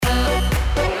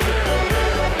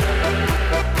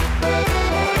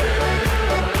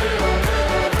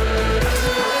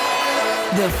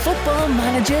Football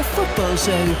Manager Football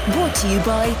Show, brought to you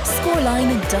by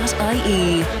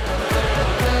Scoreline.ie.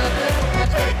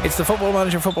 It's the Football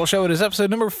Manager Football Show. It is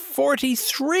episode number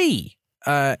 43.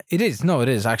 It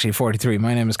is actually 43.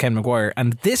 My name is Ken McGuire,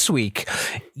 and this week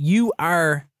you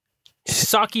are...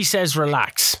 Saki says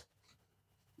relax.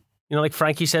 You know, like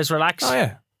Frankie says relax? Oh,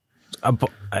 yeah.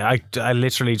 I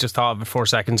literally just thought of it 4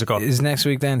 seconds ago. Is next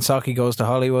week then Saki goes to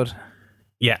Hollywood?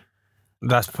 Yeah.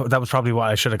 That was probably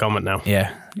what I should have gone with now.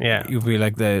 Yeah. Yeah. You'll be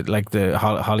like the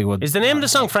Hollywood... Is the name of the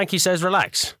song Frankie Says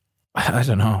Relax? I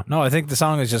don't know. No, I think the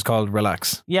song is just called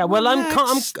Relax. Yeah, well,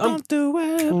 Relax, I'm don't do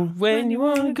it when you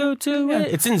want to go to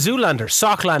it. It's in Zoolander,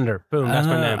 Socklander. Boom, that's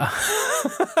my name.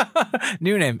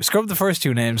 New name. Scrub the first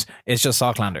two names. It's just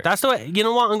Socklander. That's the way. You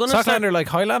know what? I'm going to Socklander like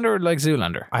Highlander or like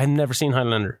Zoolander? I've never seen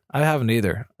Highlander. I haven't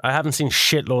either. I haven't seen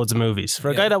shitloads of movies. For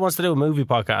a guy that wants to do a movie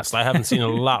podcast, I haven't seen a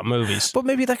lot of movies. But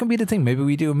maybe that can be the thing. Maybe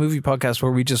we do a movie podcast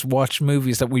where we just watch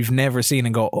movies that we've never seen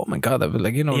and go, oh my God, that would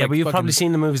like, you know. Yeah, like but you've probably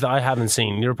seen the movies that I haven't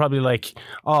seen. You're probably like,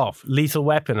 oh, Lethal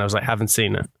Weapon. I was like, haven't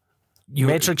seen it.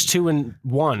 Matrix 2 and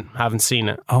 1, haven't seen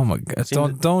it. Oh my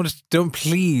God. Don't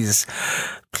please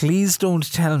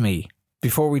don't tell me,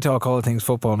 before we talk all things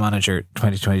Football Manager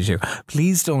 2022,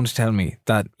 please don't tell me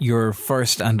that your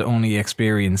first and only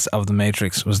experience of the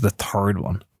Matrix was the third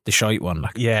one, the shite one.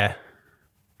 Like. Yeah.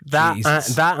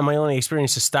 That and my only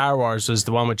experience of Star Wars was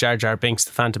the one with Jar Jar Binks,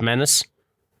 the Phantom Menace.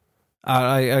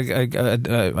 I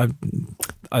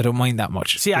don't mind that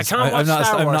much. See, I can't watch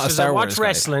Star Wars because I watch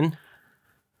wrestling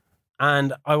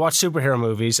and I watch superhero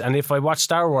movies, and if I watch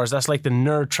Star Wars, that's like the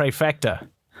nerd trifecta.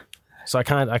 So I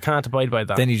can't abide by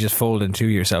that. Then you just fold into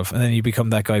yourself, and then you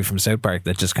become that guy from South Park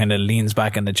that just kind of leans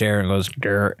back in the chair and goes,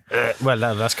 "Grr." Well,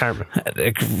 that's Cartman.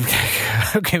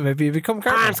 Okay, maybe you become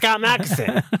Cartman. I'm Scott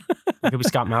Malkinson. I could be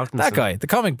Scott Malkinson. That guy, the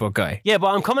comic book guy. Yeah, but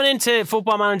I'm coming into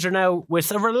Football Manager now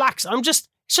with a relax.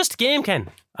 It's just a game, Ken.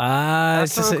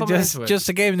 It's just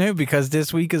a game now, because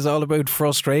this week is all about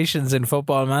frustrations in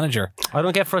Football Manager. I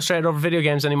don't get frustrated over video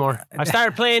games anymore. I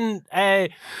started playing. I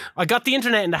got the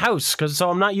internet in the house, so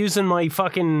I'm not using my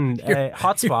fucking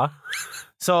hotspot.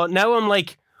 So now I'm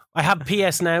like, I have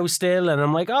PS Now still, and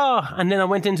I'm like, oh. And then I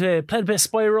went into played a bit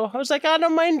of Spyro. I was like, I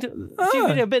don't mind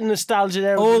a bit of nostalgia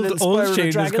there. Old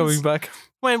changes coming back.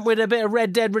 Went with a bit of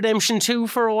Red Dead Redemption 2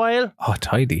 for a while. Oh,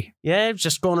 tidy. Yeah,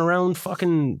 just going around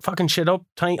fucking shit up,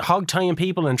 hog tying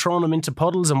people and throwing them into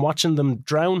puddles and watching them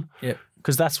drown. Yeah.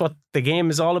 Because that's what the game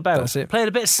is all about. That's it. Played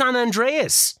a bit of San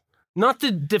Andreas. Not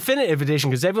the definitive edition,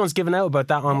 because everyone's giving out about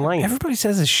that online. Everybody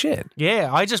says it's shit.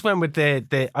 Yeah, I just went with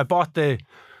I bought the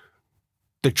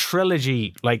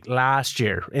trilogy like last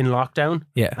year in lockdown.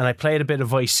 Yeah, and I played a bit of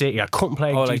Vice City. I couldn't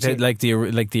play. Oh, GTA.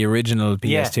 like the original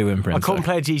PS2 imprint. I couldn't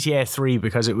play GTA 3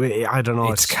 because I don't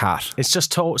know. It's cat. It's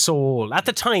just so old. At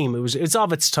the time, it's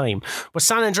of its time. But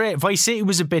San Andreas, Vice City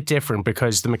was a bit different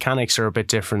because the mechanics are a bit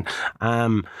different.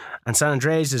 And San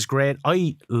Andreas is great.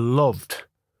 I loved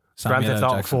Grand Theft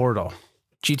Auto 4 though.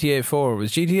 GTA 4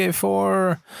 was GTA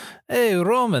 4. Hey,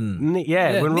 Roman.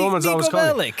 Yeah, when Roman's always coming.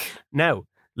 Bellic. Now.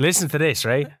 Listen to this,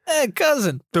 right? Hey,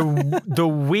 cousin. The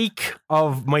week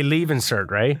of my leaving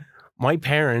cert, right? My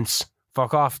parents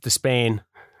fuck off to Spain.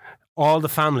 All the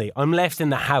family. I'm left in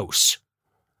the house.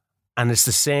 And it's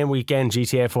the same weekend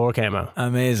GTA 4 came out.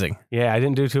 Amazing. Yeah, I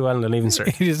didn't do too well in the leaving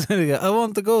cert. I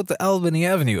want to go to Albany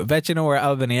Avenue. I bet you know where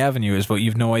Albany Avenue is, but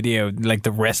you've no idea like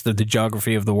the rest of the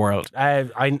geography of the world.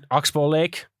 Oxbow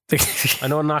Lake. I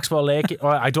know an Oxbow Lake.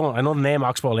 I don't. I know the name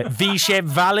Oxbow Lake. V-shaped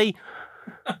valley.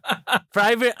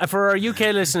 For our UK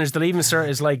listeners, the leaving cert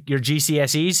is like your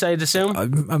GCSEs, I'd assume. I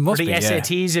must or the be,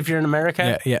 SATs if you're in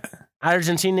America. Yeah.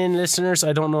 Argentinian listeners,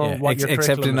 I don't know what your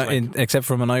curriculum is like. Except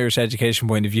from an Irish education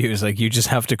point of view, is like you just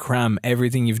have to cram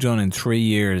everything you've done in 3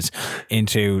 years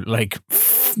into like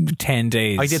 10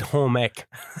 days. I did home ec.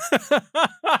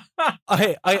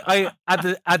 I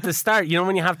at the start, you know,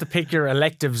 when you have to pick your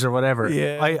electives or whatever.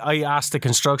 Yeah. I asked the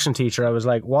construction teacher. I was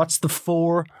like, "What's the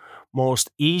 4 most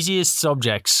easiest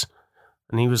subjects?"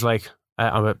 And he was like,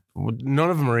 "None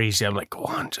of them are easy." I'm like, "Go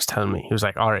on, just tell me." He was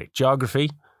like, "All right, geography,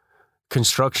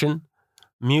 construction,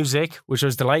 music," which I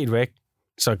was delighted with.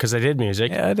 So, because I did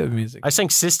music. Yeah, I did music. I sang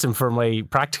system for my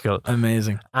practical.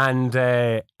 Amazing.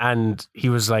 And he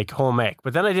was like, home ec.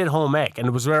 But then I did home ec, and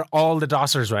it was where all the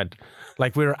dossers went.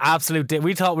 Like, we were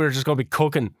we thought we were just going to be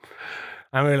cooking.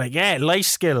 And we were like, yeah, life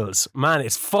skills. Man,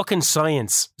 it's fucking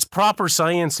science. It's proper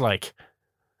science, like.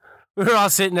 We were all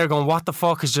sitting there going, what the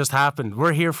fuck has just happened?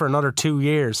 We're here for another 2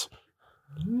 years.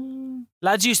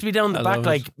 Lads used to be down the back,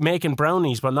 like, making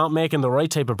brownies, but not making the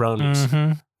right type of brownies.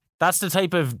 Mm-hmm. That's the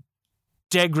type of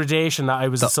degradation that I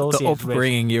was associated the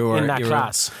upbringing with in that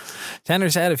class. Tanner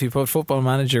said if you put Football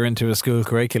Manager into a school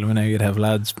curriculum now, you'd have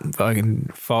lads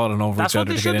fucking falling over That's each what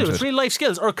other they to should get do. into It's it. real life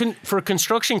skills. Or for a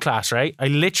construction class, right? I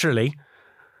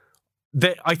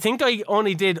think I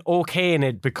only did okay in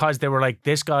it because they were like,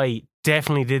 this guy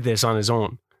definitely did this on his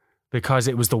own. Because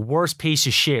it was the worst piece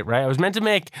of shit, right? I was meant to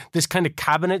make this kind of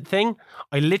cabinet thing.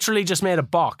 I literally just made a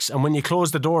box, and when you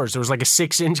close the doors, there was like a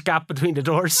 6-inch gap between the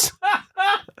doors.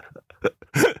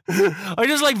 I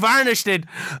just like varnished it.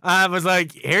 I was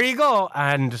like, here you go.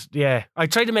 And yeah, I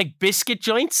tried to make biscuit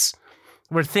joints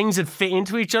where things would fit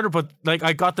into each other, but like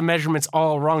I got the measurements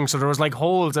all wrong. So there was like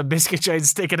holes and biscuit joints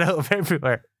sticking out of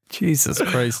everywhere. Jesus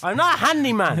Christ. I'm not a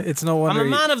handyman. It's no wonder. I'm a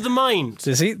man of the mind.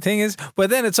 The thing is, but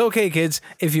then it's okay, kids.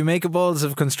 If you make a balls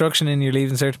of construction in your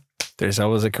leaving cert, there's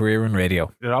always a career in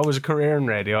radio. There's always a career in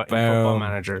radio, in Football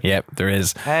Manager. Yep, there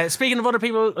is. Speaking of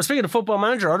Football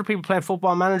Manager, other people playing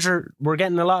Football Manager, we're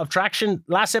getting a lot of traction.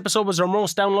 Last episode was our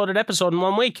most downloaded episode in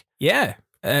 1 week. Yeah.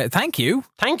 Thank you.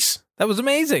 Thanks. That was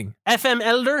amazing. FM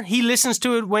Elder, he listens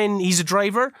to it when he's a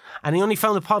driver, and he only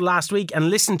found the pod last week and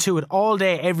listened to it all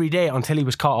day, every day until he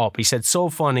was caught up. He said, so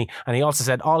funny. And he also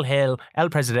said, all hail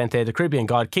El Presidente, the Caribbean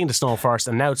god, King of the Snow First,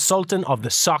 and now Sultan of the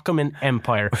Sokoman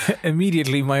Empire.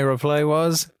 Immediately my reply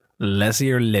was, less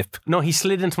your lip. No, he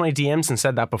slid into my DMs and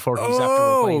said that before he's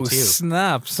after replying to you.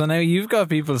 Snap. So now you've got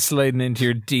people sliding into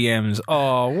your DMs.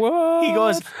 Oh, what? He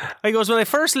goes, when I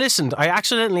first listened, I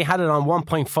accidentally had it on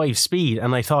 1.5 speed,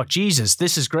 and I thought, Jesus,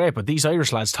 this is great, but these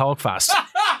Irish lads talk fast.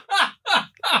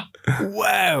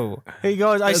 Wow. He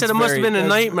goes, I said it must have been a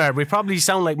nightmare. We probably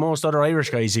sound like most other Irish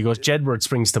guys. He goes, Jedward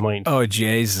springs to mind. Oh,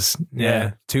 Jesus.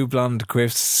 Yeah. Two blonde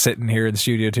quiffs sitting here in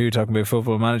Studio 2 talking about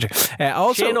Football Manager.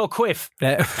 Also, Shane O'Quiff.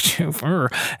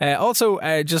 Also,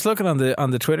 just looking on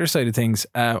the Twitter side of things,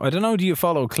 I don't know, do you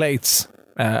follow Clates?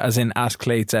 As in at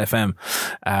Clates FM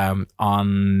on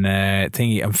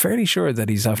thingy. I'm fairly sure that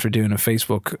he's after doing a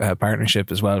Facebook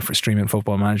partnership as well for streaming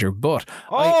Football Manager. But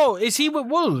is he with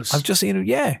Wolves? I've just seen it.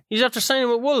 Yeah, he's after signing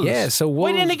with Wolves. Yeah, so Wolves,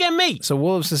 why didn't he get me? So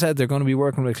Wolves has said they're going to be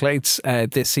working with Clates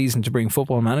this season to bring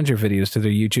Football Manager videos to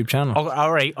their YouTube channel. Oh,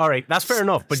 all right, that's fair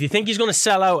enough. But do you think he's going to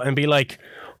sell out and be like,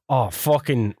 oh,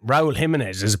 fucking Raul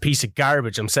Jimenez is a piece of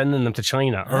garbage, I'm sending them to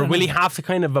China? Or will he have to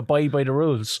kind of abide by the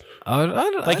rules?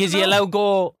 Is he allowed to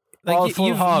go all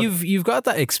full hog? You've got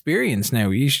that experience now.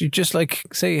 You should just like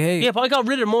say, hey. Yeah, but I got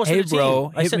rid of most of the team.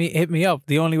 Hey, bro, hit me up.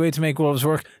 The only way to make Wolves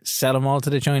work, sell them all to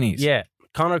the Chinese. Yeah.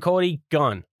 Connor Cody,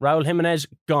 gone. Raul Jimenez,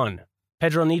 gone.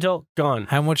 Pedro Neto, gone.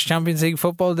 How much Champions League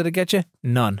football did it get you?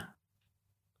 None.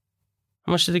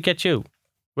 How much did it get you?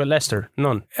 With Leicester,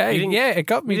 none. It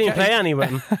got me. You didn't play any with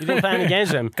them. You didn't play any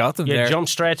games with them. Got them there. You jumped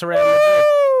straight to Real Madrid.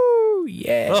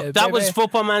 Yeah, look, that was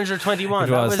Football Manager 21.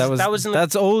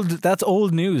 That's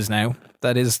old news now.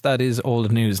 That is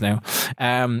old news now.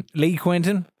 Lee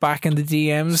Quinton back in the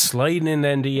DMs, sliding in the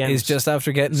DMs. He's just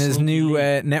after getting his new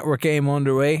network game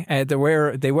underway. They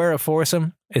were a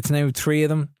foursome. It's now 3 of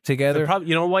them together.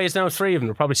 You know why it's now 3 of them?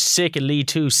 They're probably sick of Lee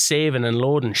 2 saving and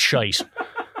loading shite.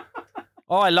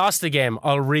 Oh, I lost the game.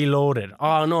 I'll reload it.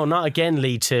 Oh, no, not again,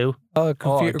 Lee 2. Oh,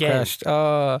 computer crashed.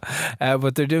 Oh,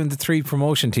 but they're doing the 3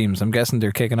 promotion teams. I'm guessing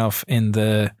they're kicking off in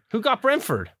the... Who got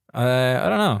Brentford? I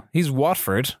don't know. He's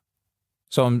Watford.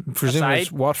 So I'm presuming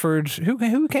it's Watford.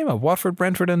 Who came up? Watford,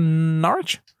 Brentford and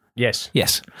Norwich? Yes.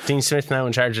 Dean Smith now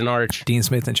in charge of Norwich.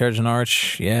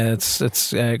 Yeah, it's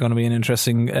going to be an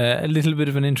interesting, a little bit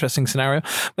of an interesting scenario.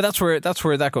 But that's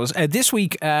where that goes. This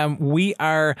week, we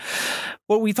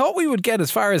thought we would get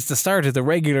as far as the start of the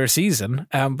regular season,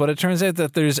 but it turns out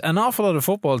that there's an awful lot of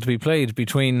football to be played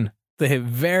between the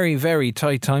very, very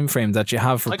tight time frame that you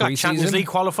have for pre-season. Champions League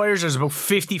qualifiers. There's about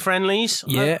 50 friendlies.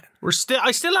 Yeah.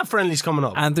 I still have friendlies coming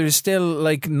up. And there's still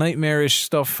like nightmarish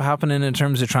stuff happening in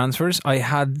terms of transfers. I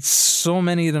had so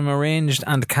many of them arranged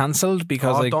and cancelled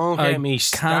because I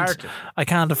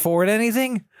can't afford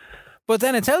anything. But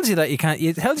then it tells you that you can't.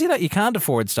 It tells you that you can't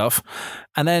afford stuff,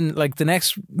 and then like the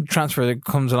next transfer that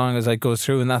comes along as it goes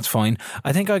through, and that's fine.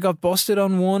 I think I got Busted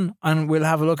on one, and we'll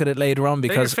have a look at it later on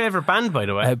because they're your favourite band, by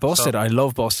the way. Busted, I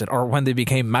love Busted, or when they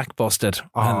became Mac Busted,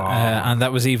 and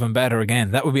that was even better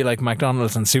again. That would be like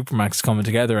McDonald's and Supermacs coming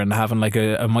together and having like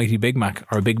a mighty Big Mac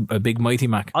or a big mighty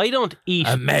Mac. I don't eat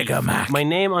a Mega Mac. My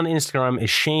name on Instagram is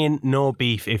Shane No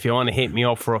Beef. If you want to hit me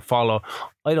up for a follow.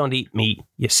 I don't eat meat,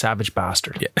 you savage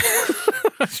bastard. Yeah.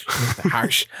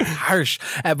 Harsh.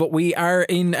 But we are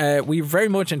we're very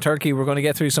much in Turkey. We're going to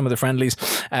get through some of the friendlies.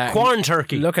 Corn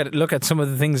Turkey. Look at some of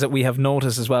the things that we have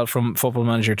noticed as well from Football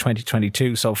Manager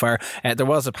 2022 so far. There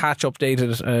was a patch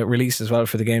updated release as well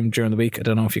for the game during the week. I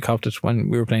don't know if you copped it when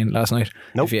we were playing last night.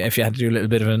 Nope. If you had to do a little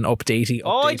bit of an updatey.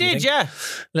 Oh, I did, yeah. A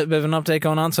little bit of an update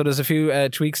going on. So there's a few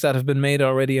tweaks that have been made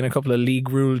already and a couple of league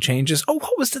rule changes. Oh,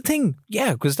 what was the thing?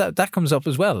 Yeah, because that comes up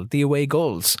as well. The away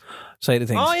goals side of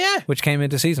things. Oh, yeah. Which came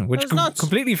into season, which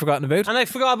completely forgotten about. And I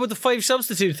forgot about the 5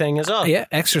 substitute thing as well. Yeah,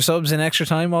 extra subs in extra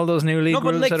time, all those new league rules.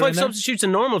 No, but like that 5 substitutes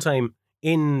in normal time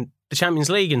in the Champions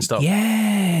League and stuff.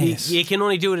 Yes. You can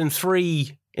only do it in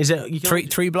 3. Is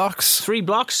it three blocks? 3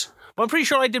 blocks? Well, I'm pretty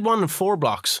sure I did one in 4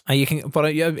 blocks. And you can, but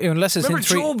unless it's remember in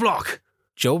 3.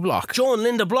 Joe Block, Joe and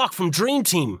Linda Block from Dream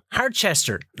Team,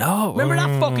 Harchester. No, remember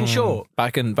that fucking show?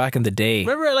 Back in the day.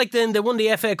 Remember, like then they won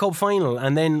the FA Cup final,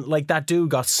 and then like that dude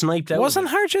got sniped out. Wasn't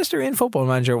Harchester in Football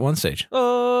Manager at one stage?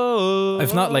 Oh,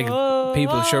 if not, like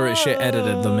people sure as shit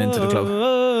edited them into the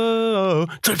club.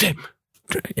 Dream Team.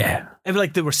 Yeah. If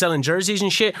like they were selling jerseys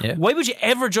and shit. Yeah. Why would you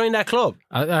ever join that club?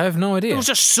 I have no idea. There was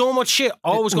just so much shit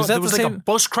always going. There was like a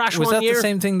bus crash one year. Was that the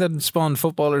same thing that spawned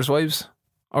Footballers' Wives?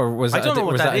 Or was that, I don't know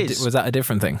what that is. Was that a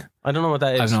different thing? I don't know what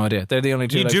that is. I have no idea. They're the only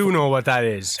two. You do know what that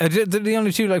is. They're the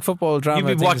only two like football drama.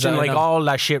 You've been watching like all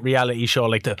that shit reality show,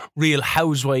 like the Real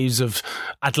Housewives of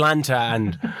Atlanta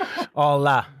and all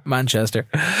that. Manchester.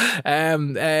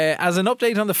 As an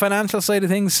update on the financial side of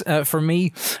things, for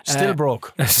me, still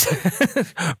broke.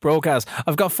 Broke as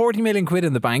I've got 40 million quid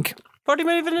in the bank. 40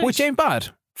 million, which ain't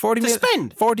bad. 40 million,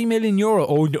 spend 40 million euro.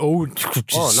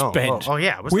 Spend. Oh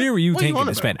yeah. Where were you thinking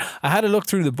to spend? I had a look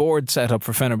through the board set up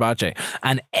for Fenerbahce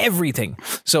and everything.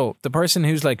 So the person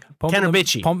who's like pumping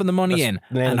the money in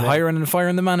and hiring and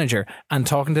firing the manager and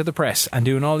talking to the press and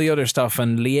doing all the other stuff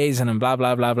and liaison and blah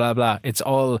blah blah blah blah. It's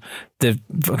all the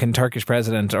fucking Turkish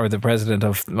president or the president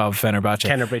of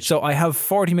Fenerbahce. So I have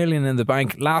 40 million in the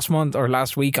bank. Last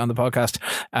week on the podcast,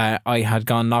 I had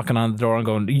gone knocking on the door and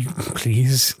going,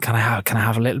 please, can I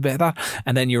have a little bit of that?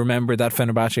 And then you remember that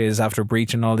Fenerbahce is after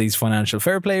breaching all these financial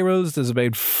fair play rules. There's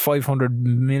about 500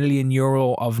 million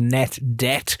euro of net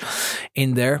debt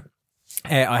in there.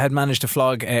 I had managed to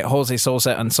flog Jose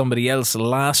Sosa and somebody else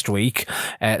last week,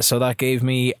 so that gave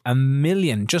me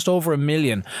just over 1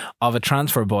 million of a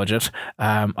transfer budget.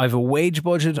 I've a wage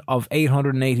budget of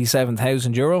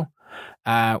 887,000 euro,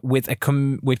 with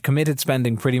committed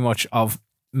spending pretty much of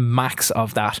max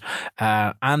of that,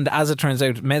 and as it turns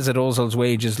out, Mesut Ozil's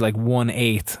wage is like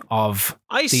 1/8 of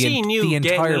the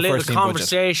entire a little first team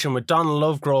conversation budget. with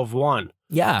Donald Lovegrove 1.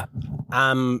 Yeah.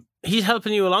 He's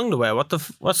helping you along the way.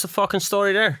 What's the fucking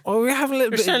story there? Oh, we're having a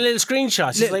little bit. You're sending little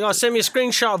screenshots. He's like, send me a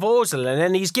screenshot of Ozil, and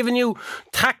then he's giving you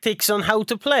tactics on how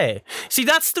to play. See,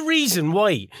 that's the reason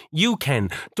why you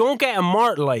don't get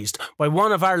immortalised by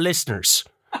one of our listeners.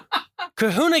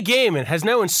 Kahuna Gaming has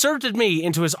now inserted me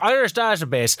into his Irish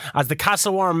database as the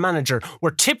Castlewarren manager.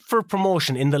 We're tipped for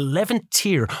promotion in the 11th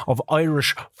tier of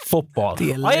Irish football.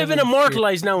 I have been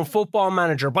immortalised now in Football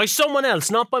Manager by someone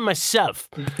else, not by myself.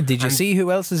 Did you see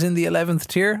who else is in the 11th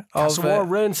tier?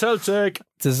 Castlewarren Celtic.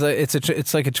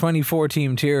 It's like a 24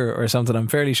 team tier or something. I'm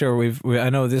fairly sure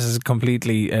I know this is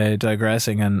completely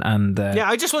digressing and yeah,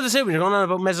 I just want to say, when you're going on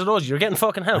about Mesut Ozil, you're getting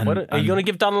fucking help. Are you going to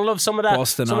give Donald Love some of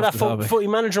that footy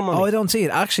manager money? Oh, I don't see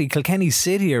it. Actually, Kilkenny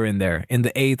City are in there in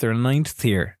the 8th or 9th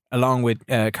tier, along with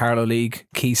Carlow League,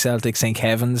 Key Celtic, St.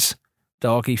 Kevin's,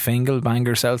 Dalkey, Fingal,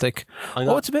 Bangor Celtic.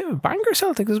 It's a bit of a Bangor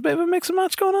Celtic. There's a bit of a mix and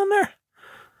match going on there.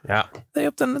 Yeah,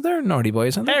 they're naughty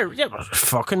boys, aren't they? Yeah,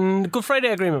 fucking Good Friday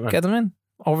Agreement, man. Get them in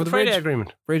over the Friday bridge.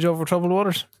 Agreement. Bridge over troubled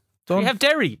waters. Done. You have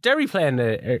Derry playing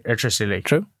the Electricity League.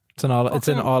 True. It's an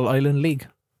all Ireland league.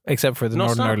 Except for the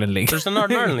Northern Ireland League. There's the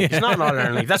Northern Ireland League. It's not an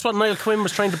All-Ireland League. That's what Niall Quinn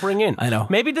was trying to bring in. I know.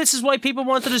 Maybe this is why people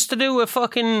wanted us to do a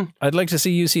fucking... I'd like to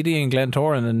see UCD and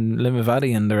Glentoran and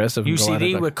Limavady and the rest of them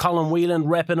UCD with Colin Whelan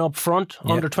repping up front.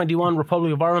 Under 21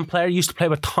 Republic of Ireland player. Used to play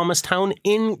with Thomastown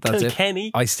in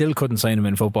Kilkenny. I still couldn't sign him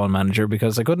in Football Manager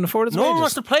because I couldn't afford his wages. No one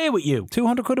wants to play with you.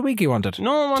 200 quid a week he wanted.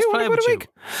 No one wants to play with you.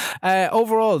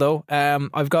 Overall though,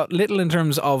 I've got little in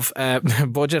terms of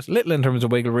budget, little in terms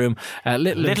of wiggle room,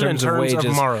 little in terms of wages,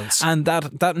 of morals. And that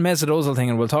Mesut Ozil thing,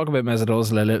 and we'll talk about Mesut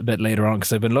Ozil a little bit later on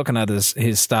because I've been looking at his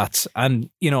stats, and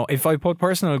you know, if I put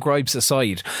personal gripes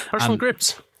aside, personal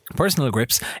grips, personal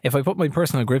grips. If I put my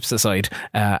personal grips aside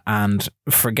and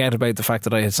forget about the fact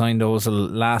that I had signed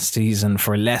Ozil last season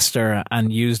for Leicester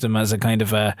and used him as a kind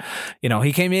of a,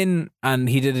 he came in and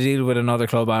he did a deal with another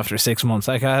club after 6 months.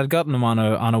 Like, I had gotten him on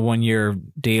a 1 year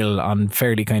deal on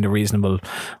fairly kind of reasonable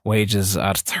wages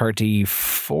at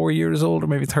 34 years old or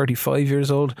maybe 35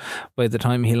 years old by the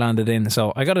time he landed in.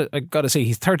 So I gotta say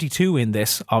he's 32 in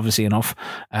this, obviously enough,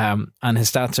 and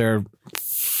his stats are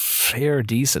fair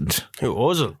decent. Who,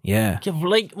 Ozil? Yeah.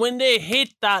 Like, when they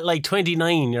hit that, like,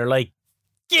 29, you're like,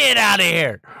 get out of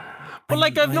here. But,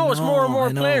 like, I've noticed more and more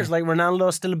players, like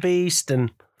Ronaldo's still a beast.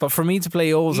 But for me to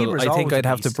play Ozil, I think I'd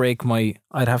have to break my...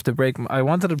 I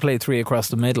wanted to play 3 across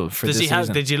the middle for this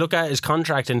season. Did you look at his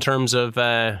contract in terms of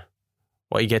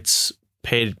what he gets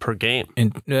paid per game?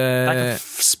 That could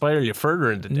spiral you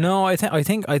further into debt. No, I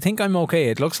think I'm okay.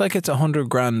 It looks like it's 100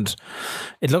 grand.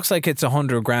 It looks like it's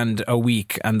 100 grand a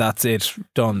week, and that's it,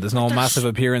 done. There's no massive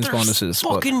appearance bonuses.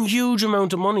 Fucking huge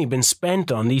amount of money been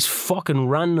spent on these fucking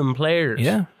random players.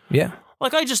 Yeah.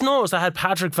 Like, I just noticed I had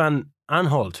Patrick Van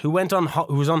Aanholt, who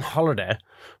was on holiday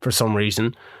for some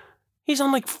reason. He's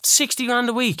on like 60 grand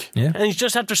a week. Yeah. And he's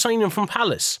just after signing from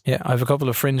Palace. Yeah, I have a couple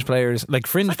of fringe players. I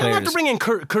don't have to bring in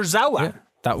Kurzawa. Yeah,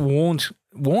 that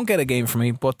won't get a game for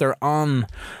me, but they're on.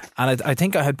 And I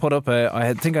think I had put up I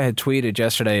had tweeted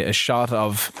yesterday a shot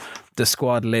of the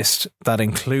squad list that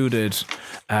included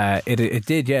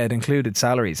it included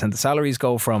salaries, and the salaries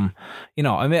go from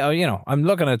I'm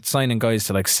looking at signing guys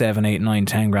to like 7, 8, 9,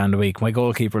 10 grand a week. My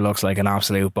goalkeeper looks like an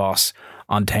absolute boss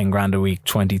on 10 grand a week,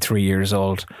 23 years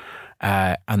old.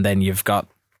 And then you've got,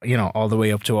 all the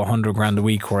way up to 100 grand a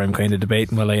week, where I'm kind of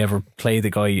debating, will I ever play the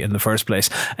guy in the first place?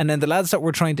 And then the lads that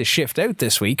we're trying to shift out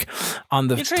this week on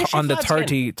the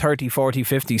 30, 40,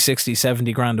 50, 60,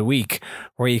 70 grand a week,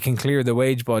 where you can clear the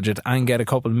wage budget and get a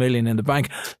couple million in the bank.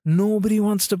 Nobody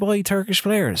wants to buy Turkish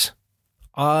players.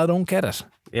 I don't get it.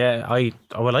 Yeah, I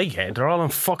get it. They're all on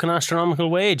fucking astronomical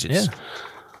wages. Yeah.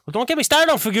 Well, don't get me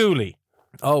started on Faguli.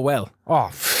 Oh, well. Oh,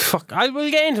 fuck. I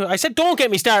will get into it. I said don't get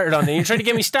me started on it. You're trying to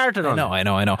get me started on it. I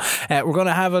know. We're going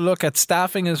to have a look at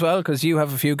staffing as well, because you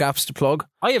have a few gaps to plug.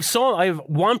 I have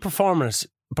one performance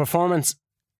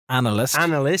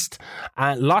analyst,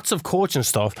 lots of coaching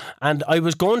stuff, and I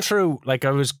was going through, like,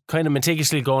 I was kind of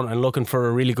meticulously going and looking for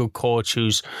a really good coach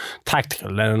who's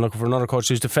tactical, then I'm looking for another coach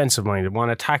who's defensive minded, one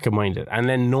attacking minded, and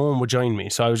then no one would join me.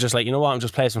 So I was just like, you know what, I'm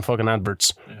just placing fucking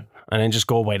adverts and then just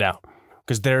go by that,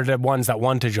 because they're the ones that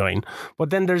want to join. But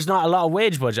then there's not a lot of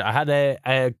wage budget. I had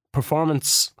a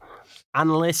performance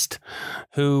analyst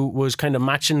who was kind of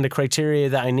matching the criteria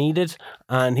that I needed,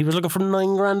 and he was looking for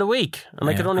 9 grand a week, and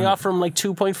I could only offer him like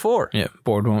 2.4. Yeah,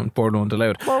 board won't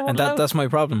allowed. And that's my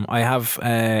problem.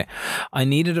 I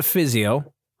needed a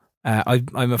physio.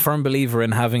 I'm a firm believer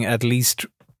in having at least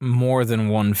more than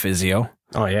one physio.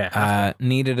 Oh yeah.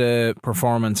 Needed a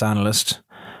performance analyst.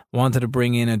 Wanted to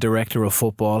bring in a director of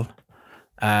football.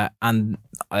 And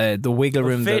the wiggle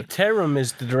room. Faith Terum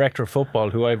is the director of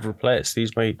football, who I've replaced.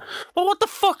 He's my... Well, what the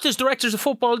fuck does directors of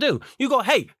football do? You go,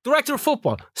 hey, director of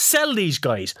football, sell these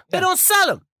guys. They don't sell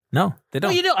them. No, they don't.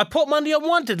 What you do? I put them on the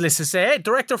unwanted list to say, hey,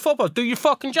 director of football, do your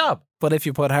fucking job. But if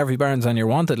you put Harvey Barnes on your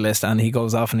wanted list and he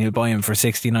goes off and he'll buy him for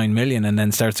 69 million and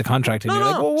then starts a contract, and you're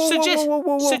like,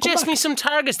 whoa, suggest me some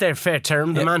targets there, Faith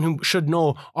Terum, the man who should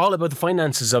know all about the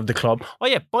finances of the club. Oh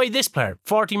yeah, buy this player,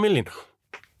 40 million.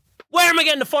 Where am I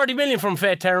getting the 40 million from,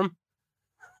 Faith Terum?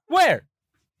 Where?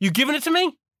 You giving it to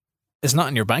me? It's not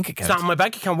in your bank account. It's not in my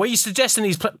bank account. Why are you suggesting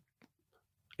these...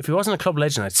 If he wasn't a club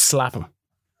legend, I'd slap him.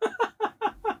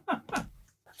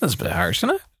 That's a bit harsh,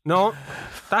 isn't it? No.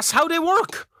 That's how they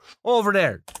work over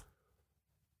there.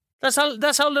 That's how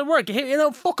they work.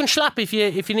 Fucking slap if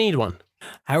you need one.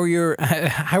 How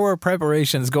are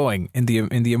preparations going in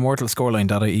the immortal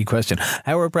Scoreline.ie question?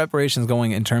 How are preparations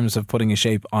going in terms of putting a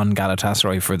shape on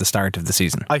Galatasary for the start of the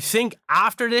season? I think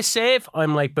after this save,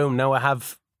 I'm like, boom, now I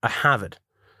have it.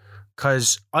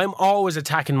 Because I'm always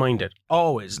attacking minded.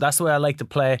 Always. That's the way I like to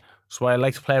play. That's why I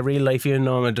like to play real life, even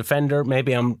though I'm a defender.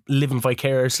 Maybe I'm living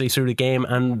vicariously through the game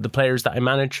and the players that I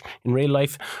manage in real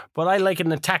life. But I like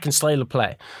an attacking style of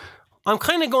play. I'm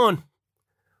kind of going...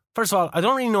 First of all, I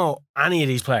don't really know any of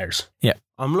these players. Yeah.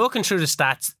 I'm looking through the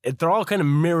stats. They're all kind of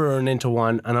mirroring into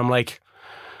one. And I'm like,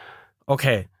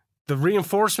 okay, the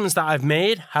reinforcements that I've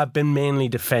made have been mainly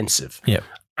defensive. Yeah.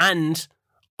 And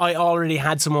I already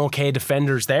had some okay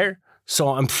defenders there. So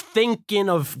I'm thinking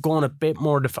of going a bit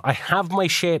more. I have my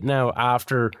shape now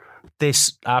after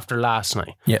last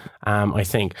night. Yeah. I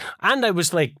think. And I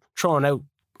was like throwing out,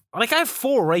 like, I have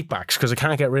 4 right backs because I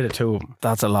can't get rid of 2 of them.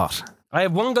 That's a lot. I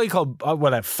have one guy called, I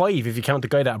have 5 if you count the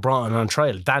guy that I brought on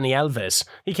trial, Danny Alves.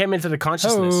 He came into the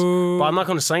consciousness, but I'm not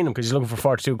going to sign him because he's looking for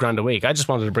 42 grand a week. I just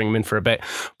wanted to bring him in for a bit.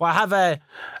 But I have a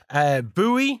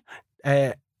Bowie,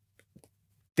 the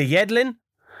Yedlin,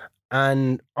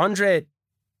 and Andre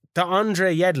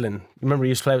Yedlin. Remember, he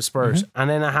used to play with Spurs. And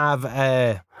then I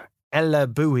have Ella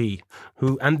Bowie,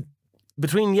 and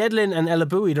between Yedlin and Ella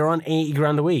Bowie, they're on 80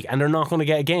 grand a week, and they're not going to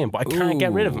get a game. But I can't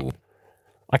get rid of him.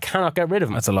 I cannot get rid of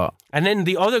him. That's a lot. And then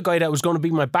the other guy that was going to be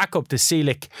my backup to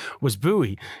Selick was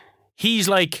Bowie. He's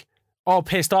like all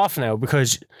pissed off now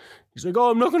because he's like,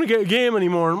 I'm not going to get a game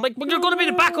anymore. I'm like, but you're going to be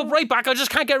the backup right back. I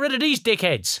just can't get rid of these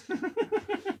dickheads.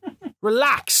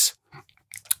 Relax.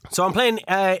 So I'm playing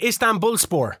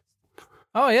Istanbulspor.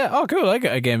 Oh yeah. Oh cool. I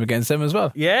got a game against them as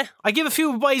well. Yeah. I give a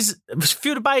few of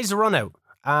the boys a run out.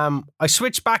 I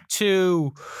switched back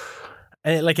to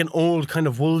like an old kind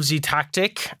of Wolvesy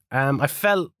tactic. I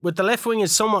felt with the left wing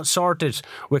is somewhat sorted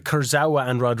with Kurzawa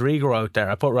and Rodrigo out there.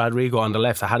 I put Rodrigo on the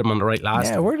left. I had him on the right last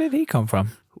time. Where did he come from?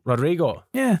 Rodrigo.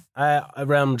 Yeah.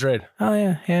 Real Madrid. Oh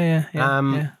yeah.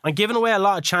 I'm giving away a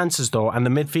lot of chances though, and the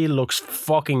midfield looks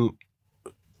fucking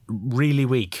really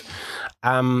weak.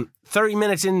 30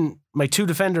 minutes in, my 2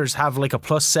 defenders have like a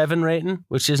 +7 rating,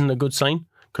 which isn't a good sign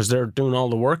because they're doing all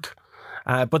the work.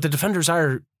 But the defenders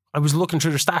I was looking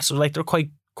through their stats, so like they're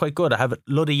quite good. I have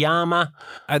Ludiyama.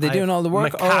 Are they doing all the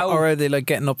work, or are they like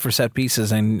getting up for set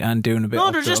pieces and doing a bit?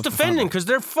 No, they're just defending because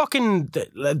they're fucking.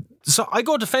 So I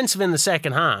go defensive in the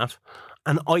second half,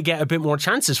 and I get a bit more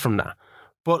chances from that.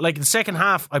 But like the second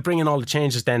half, I bring in all the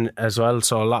changes then as well,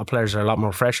 so a lot of players are a lot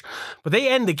more fresh. But they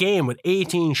end the game with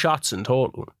 18 shots in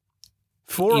total.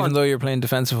 Even though you're playing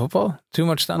defensive football, too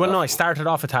much stand. Well, no, I started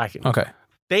off attacking. Okay,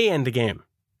 they end the game.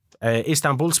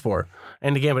 Istanbulspor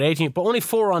end the game with 18, but only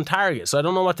 4 on target, so I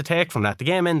don't know what to take from that. The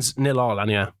game ends 0-0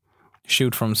 anyway.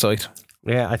 Shoot from sight.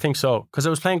 Yeah, I think so, because I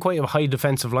was playing quite a high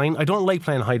defensive line. I don't like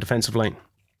playing high defensive line.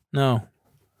 No.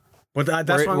 But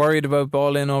that's worried about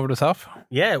ball in over the top?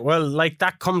 Yeah, well, like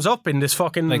that comes up in this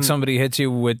fucking like somebody hits you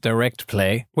with direct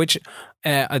play, which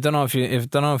I don't know if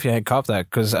you had copped that,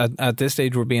 because at this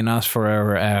stage we're being asked for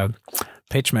our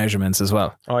pitch measurements as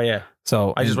well. Oh yeah.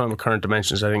 So I just went with current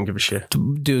dimensions. I didn't give a shit.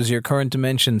 Does your current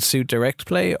dimension suit direct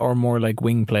play or more like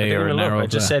wing play or narrow play? I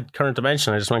just said current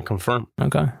dimension. I just went confirm.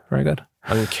 Okay, very good.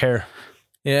 I don't care.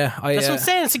 Yeah, that's what I'm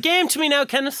saying. It's a game to me now,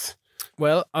 Kenneth.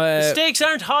 Well, the stakes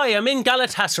aren't high. I'm in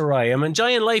Galatasaray. I'm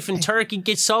enjoying life in Turkey.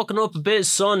 Get soaking up a bit of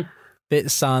sun. Bit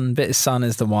of sun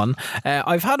is the one.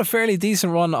 I've had a fairly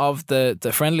decent run of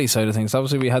the friendly side of things.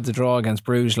 Obviously, we had the draw against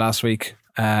Bruges last week,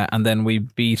 and then we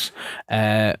beat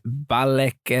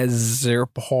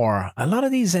Balıkesirspor. A lot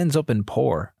of these ends up in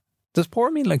por. Does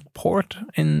por mean like port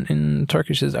in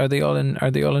Turkish? Are they all in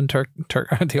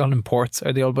ports?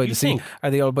 Are they all by the sea? Are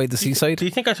they all by the seaside? Do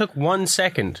you think I took 1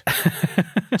 second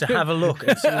to have a look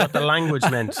and see what the language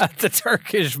meant at the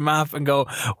Turkish map and go,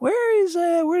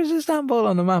 where's Istanbul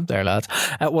on the map there, lads?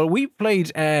 Well, we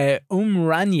played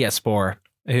Umranyaspor,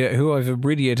 who I've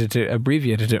abbreviated to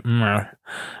Umr,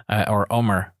 or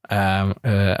Umr,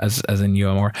 as in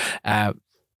UMR,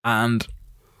 and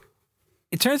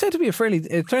it turns out to be a fairly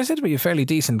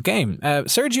decent game.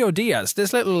 Sergio Diaz,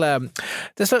 this little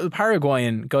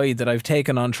Paraguayan guy that I've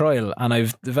taken on trial, and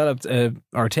I've developed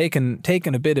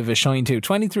taken a bit of a shine to.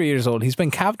 23 years old. He's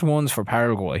been capped once for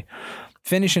Paraguay.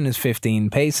 Finishing is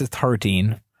 15, pace is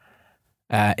 13,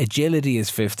 agility is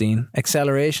 15,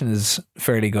 acceleration is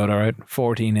fairly good. All right,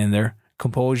 14 in there.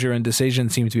 Composure and decision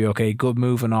seem to be okay. Good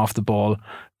moving off the ball.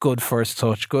 Good first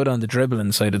touch. Good on the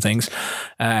dribbling side of things.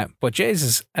 But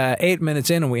Jesus, 8 minutes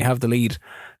in and we have the lead.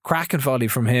 Cracking volley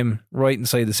from him right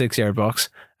inside the 6-yard box.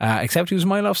 Except he was a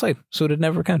mile offside, so it'd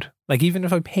never count. Like, even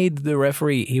if I paid the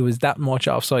referee, he was that much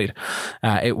offside,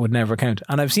 it would never count.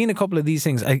 And I've seen a couple of these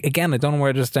things. Again, I don't know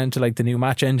whether it's down to like the new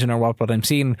match engine or what, but I'm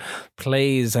seeing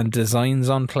plays and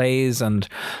designs on plays and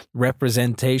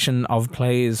representation of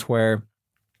plays where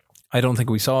I don't think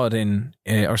we saw it in,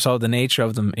 or saw the nature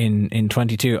of them in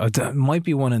 22. There might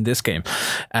be one in this game.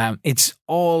 It's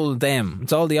all them.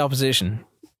 It's all the opposition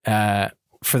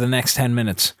for the next 10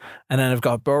 minutes. And then I've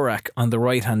got Burak on the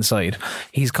right-hand side.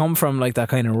 He's come from like that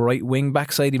kind of right wing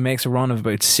back side. He makes a run of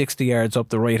about 60 yards up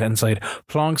the right-hand side.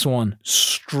 Plonks one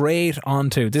straight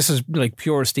onto, this is like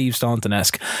pure Steve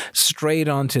Staunton-esque, straight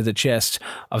onto the chest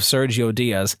of Sergio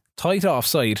Diaz. Tight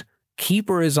offside.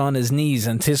 Keeper is on his knees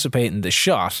anticipating the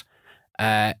shot.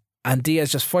 And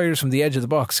Diaz just fires from the edge of the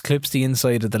box, clips the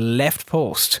inside of the left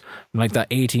post, like that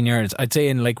 18 yards. I'd say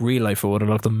in like real life it would have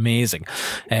looked amazing.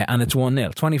 And it's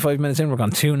 1-0. 25 minutes in, we're gone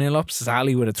 2-0 up.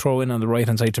 Sally with a throw in on the right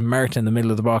hand side to Mert in the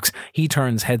middle of the box. He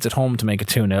turns, heads it home to make it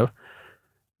 2-0.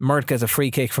 Mert gets a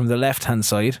free kick from the left-hand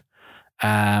side.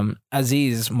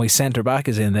 Aziz, my centre-back,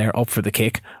 is in there, up for the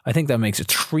kick. I think that makes it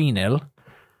 3-0.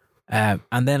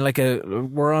 And then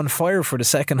we're on fire for the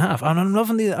second half. And I'm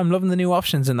loving the new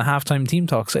options in the halftime team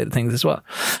talk side of things as well.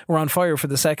 We're on fire for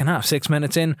the second half. 6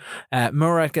 minutes in,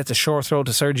 Murat gets a short throw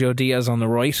to Sergio Diaz on the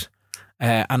right.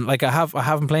 And I have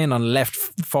him playing on left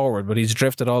forward, but he's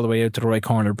drifted all the way out to the right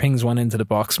corner, pings one into the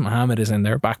box. Mohamed is in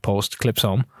there, back post, clips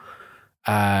home.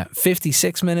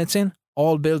 56 minutes in,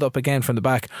 all build up again from the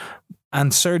back.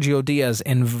 And Sergio Diaz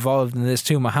involved in this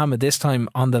too. Mohamed this time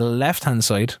on the left hand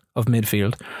side of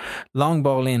midfield. Long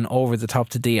ball in over the top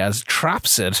to Diaz.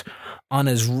 Traps it on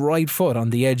his right foot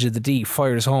on the edge of the D.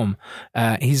 Fires home.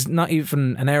 He's not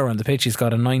even an error on the pitch. He's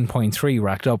got a 9.3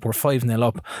 racked up. We're 5-0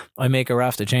 up. I make a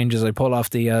raft of changes. I pull off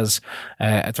Diaz.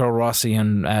 I throw Rossi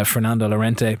and Fernando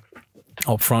Llorente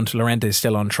up front. Llorente is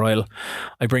still on trial.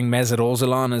 I bring Mesut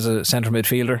Ozil on as a centre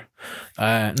midfielder.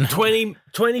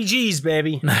 20 G's,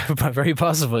 baby. Very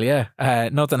possible, yeah.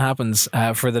 Nothing happens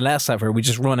for the last half. We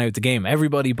just run out the game.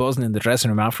 Everybody buzzing in the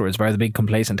dressing room afterwards by the big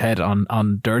complacent head on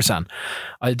Dursan.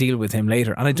 I'll deal with him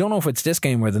later. And I don't know if it's this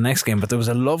game or the next game, but there was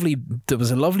a lovely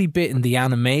bit in the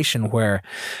animation where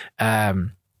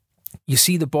you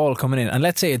see the ball coming in, and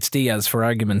let's say it's Diaz for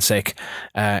argument's sake,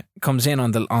 comes in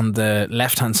on the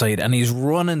left hand side, and he's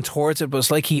running towards it, but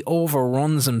it's like he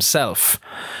overruns himself,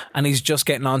 and he's just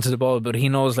getting onto the ball, but he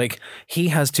knows he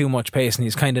has too much pace, and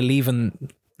he's kind of leaving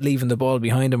the ball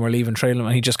behind him or leaving trailing him,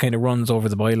 and he just kind of runs over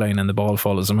the byline, and the ball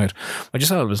follows him out. I just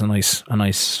thought it was a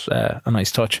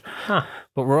nice touch. Huh.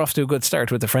 But we're off to a good start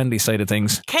with the friendly side of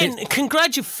things. Ken,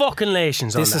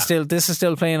 congratulations on that. This is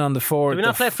still playing on the 4. Did we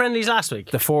not play friendlies last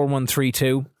week? The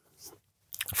 4-1-3-2.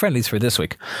 Friendlies for this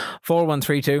week.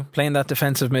 4-1-3-2. Playing that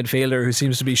defensive midfielder who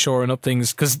seems to be shoring up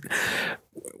things, because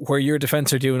where your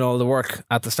defence are doing all the work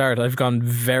at the start, I've gone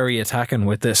very attacking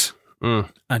with this. And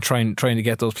trying to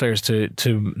get those players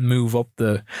to move up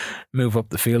the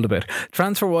field a bit.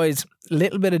 Transfer wise,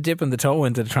 little bit of dip in the toe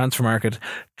into the transfer market,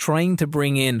 trying to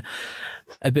bring in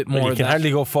a bit more. You can hardly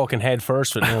go fucking head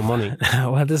first with no money.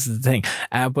 Well, this is the thing.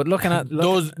 But looking at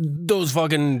those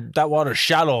fucking, that water's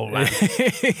shallow, man.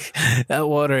 That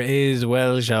water is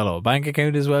well shallow. Bank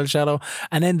account is well shallow.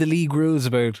 And then the league rules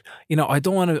about, I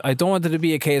don't want it to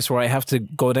be a case where I have to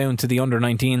go down to the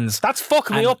under-19s. That's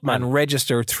fucking me up, man. And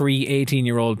register 3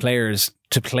 18-year-old players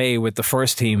to play with the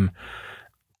first team,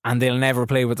 and they'll never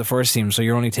play with the first team, so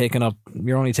you're only taking up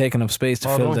space to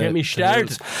fill. Don't get me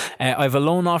started. I've a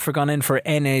loan offer gone in for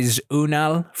Enes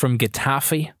Unal from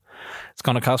Getafe. It's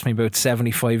going to cost me about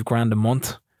 75 grand a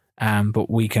month, but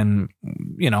we can,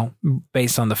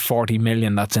 based on the 40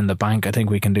 million that's in the bank, I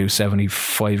think we can do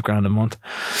 75 grand a month.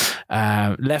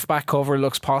 Left back cover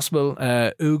looks possible.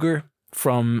 Uyghur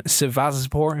from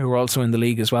Sivasspor, who are also in the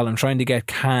league as well. I'm trying to get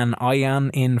Can Ayan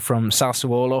in from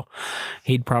Sassuolo.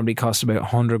 He'd probably cost about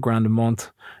 100 grand a month.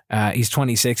 He's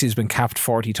 26. He's been capped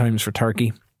 40 times for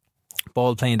Turkey.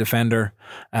 Ball playing defender.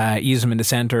 Use him in the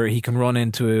centre. He can run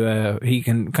into he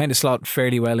can kind of slot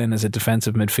fairly well in as a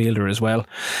defensive midfielder as well.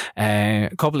 A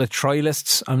couple of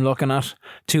trialists I'm looking at.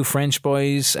 2 French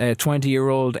boys.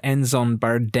 20-year-old Enzo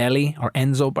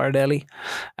Bardelli.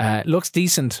 Looks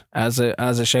decent as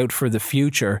a shout for the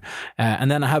future.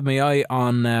 And then I have my eye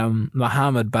on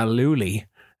Mohamed Balouli.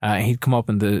 He'd come up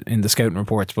in the scouting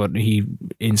reports, but he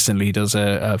instantly does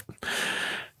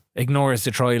ignores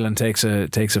the trial and takes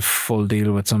a full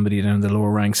deal with somebody down the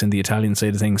lower ranks in the Italian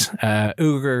side of things.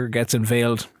 Uyghur gets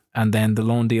unveiled, and then the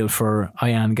loan deal for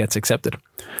Ayan gets accepted.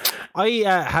 I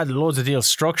had loads of deals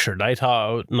structured. I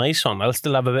thought, nice one. I'll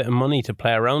still have a bit of money to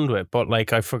play around with, but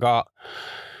I forgot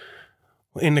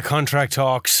in the contract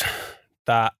talks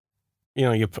that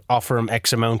you offer him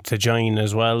X amount to join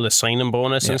as well, the signing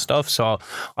bonus and stuff. So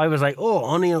I was like,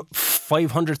 only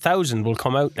 500,000 will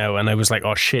come out now. And I was like,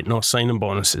 oh shit, no signing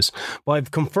bonuses. But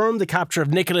I've confirmed the capture of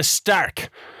Nicholas Stark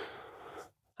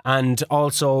and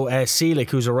also Selik,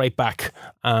 who's a right back.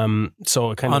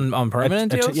 So kind of on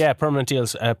permanent deals? Yeah, permanent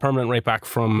deals. Permanent right back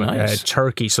from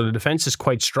Turkey. So the defence is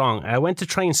quite strong. I went to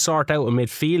try and sort out a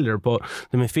midfielder, but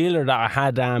the midfielder that I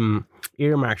had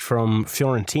earmarked from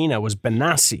Fiorentina was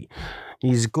Benassi.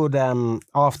 He's good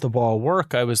off the ball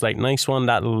work. I was like, nice one,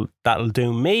 that'll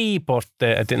do me, but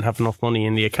I didn't have enough money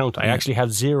in the account. I actually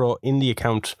have 0 in the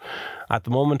account at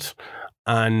the moment,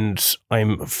 and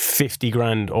I'm 50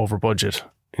 grand over budget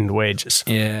in the wages.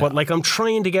 Yeah. But I'm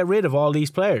trying to get rid of all these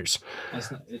players.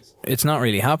 It's not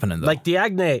really happening though. Like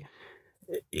Diagne.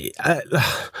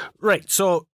 Right,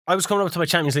 so I was coming up to my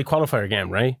Champions League qualifier game,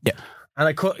 right? Yeah.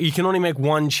 And you can only make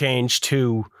one change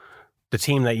to the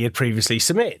team that you had previously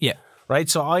submitted. Yeah. Right,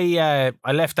 so I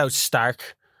left out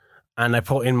Stark and I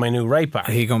put in my new right back.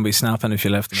 He gonna be snapping if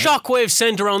you left him. Shockwave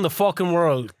sent around the fucking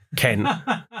world, Ken,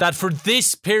 that for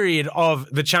this period of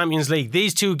the Champions League,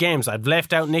 these 2 games, I've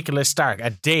left out Nicholas Stark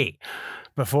a day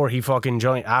before he fucking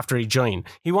joined, after he joined.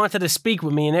 He wanted to speak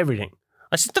with me and everything.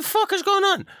 I said, the fuck is going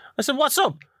on? I said, what's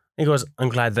up? He goes, I'm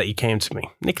glad that you came to me.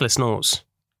 Nicholas knows.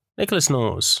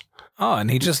 Oh, and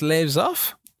he just lays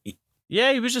off?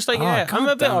 Yeah, he was just like, God I'm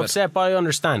a bit damn it. upset, but I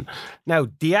understand. Now,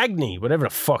 Diagni, whatever the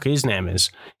fuck his name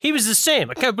is, he was the same.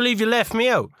 I can't believe you left me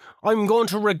out. I'm going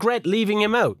to regret leaving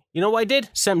him out. You know what I did?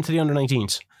 Sent him to the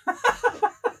under-19s.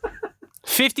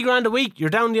 50 grand a week, you're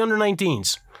down the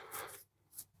under-19s.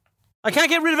 I can't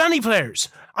get rid of any players.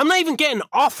 I'm not even getting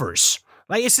offers.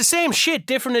 Like, it's the same shit,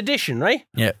 different edition, right?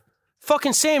 Yeah.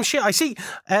 Fucking same shit. I see,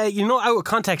 Out of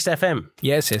Context FM.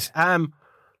 Yes.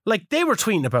 Like, they were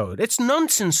tweeting about it. It's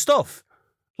nonsense stuff.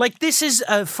 Like, this is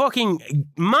a fucking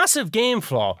massive game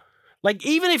flaw. Like,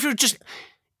 even if you're just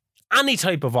any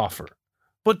type of offer,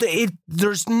 but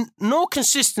there's no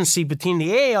consistency between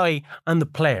the AI and the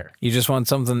player. You just want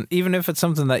something, even if it's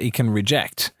something that you can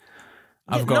reject.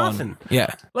 Nothing.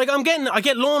 Yeah. Like, I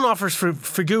get loan offers for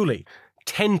Figuli.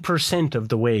 10% of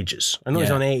the wages. I know he's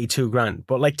on 82 grand,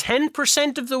 but like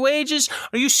 10% of the wages?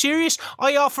 Are you serious?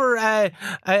 I offer,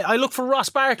 I look for Ross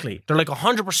Barkley. They're like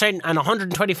 100% and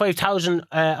 125,000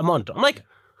 a month. I'm like,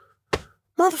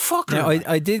 motherfucker. Now,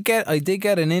 I did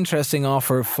get an interesting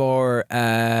offer for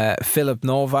Filip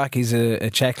Novak. He's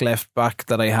a Czech left back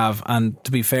that I have, and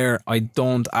to be fair, I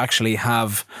don't actually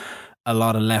have a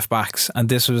lot of left backs,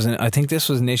 and I think this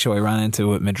was an issue I ran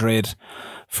into at Madrid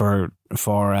for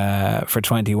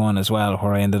 21 as well,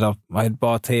 where I had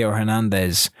bought Theo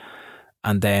Hernandez,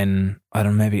 and then I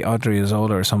don't know, maybe Audrey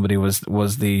Zola or somebody was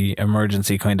the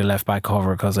emergency kind of left back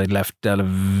cover because I'd left Della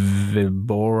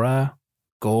Vibora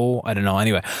go. I don't know.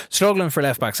 Anyway, struggling for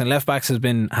left backs, and left backs has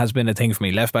been a thing for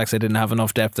me. Left backs, I didn't have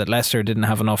enough depth at Leicester, didn't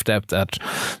have enough depth at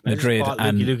Madrid,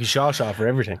 and Luki Shaw for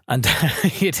everything. And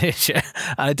you did, yeah.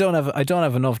 I don't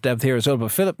have enough depth here as well. But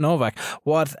Filip Novak,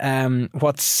 what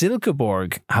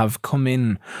Silkeborg have come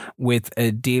in with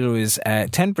a deal is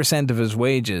 10% of his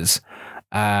wages.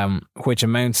 Which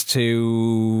amounts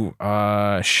to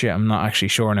I'm not actually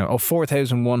sure now.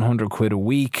 4,100 quid a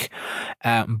week,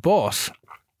 but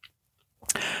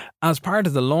as part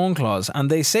of the loan clause,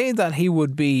 and they say that he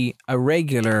would be a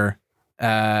regular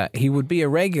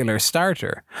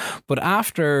starter, but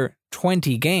after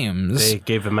 20 games they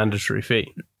gave a mandatory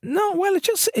fee. No, well, it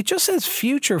just says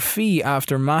future fee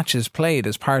after matches played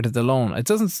as part of the loan. It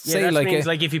doesn't say that means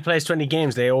like if he plays 20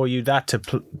 games, they owe you that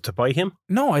to buy him.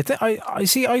 No, I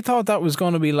thought that was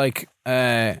going to be like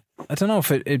I don't know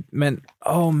if it meant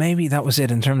maybe that was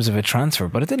it in terms of a transfer,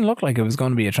 but it didn't look like it was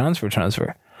going to be a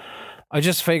transfer. I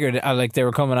just figured like they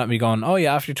were coming at me going, oh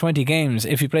yeah, after 20 games,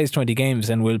 if he plays 20 games,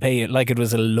 then we'll pay it like it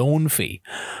was a loan fee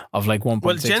of like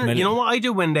 1.6 million. You know what I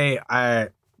do when they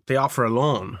offer a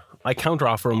loan? I counter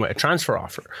offer him with a transfer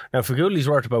offer. Now, Figuli's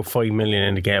worth about 5 million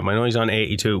in the game. I know he's on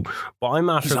 82, but I'm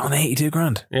after. He's on 82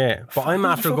 grand. Yeah, but I'm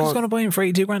after going. Who's going to buy him for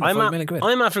 82 grand? I'm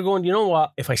after going. You know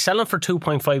what? If I sell him for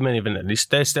 2.5 million vanillis,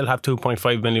 they still have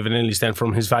 2.5 million vanillis then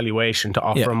from his valuation to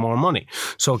offer him more money.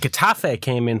 So Getafe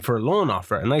came in for a loan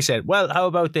offer, and I said, "Well, how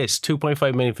about this?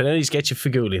 2.5 million vanillis, get you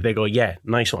Figuli." They go, "Yeah,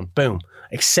 nice one, boom,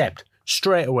 accept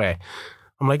straight away."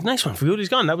 I'm like, "Nice one, Figuli's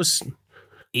gone." That was.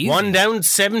 Easy. 1 down,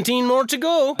 17 more to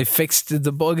go. I fixed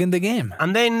the bug in the game.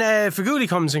 And then Figuli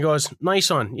comes and goes, nice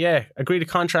one, yeah, agreed a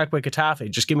contract with Getafe.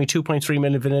 Just give me 2.3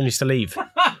 million vanillis to leave.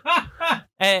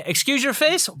 Excuse your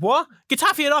face? What?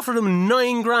 Getafe had offered him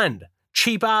 9 grand.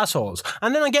 Cheap assholes.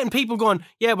 And then I'm getting people going,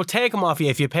 yeah, we'll take him off you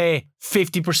if you pay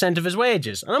 50% of his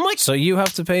wages. And I'm like... So you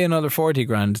have to pay another 40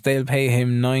 grand. They'll pay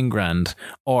him 9 grand.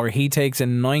 Or he takes a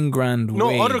 9 grand wage.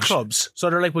 No, other clubs. So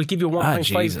they're like, we'll give you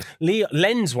 1.5.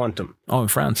 Lens want him. Oh, in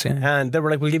France, yeah. And they were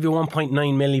like, we'll give you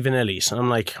 1.9 million vanillis. And I'm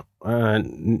like,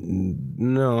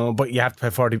 no, but you have to pay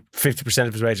 50%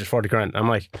 of his wages, 40 grand. I'm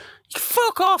like,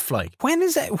 fuck off, like. When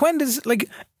does like...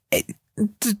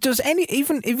 Does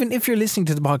even if you're listening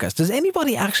to the podcast, does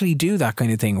anybody actually do that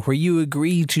kind of thing where you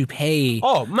agree to pay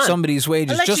somebody's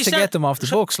wages just to get them off the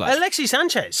books? Like Alexis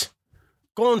Sanchez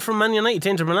going from Man United to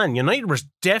Inter Milan. United was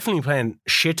definitely paying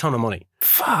shit ton of money.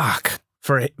 Fuck.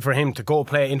 For him to go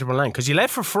play at Inter Milan because he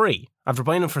left for free after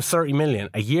buying him for 30 million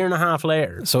a year and a half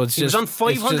later. So he was on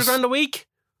 500 grand a week.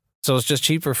 So it's just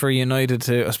cheaper for United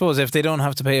to, I suppose, if they don't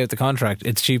have to pay out the contract,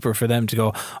 it's cheaper for them to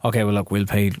go, okay, well, look, we'll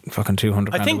pay fucking 200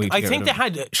 grand a week. I think they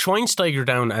had Schweinsteiger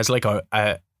down as like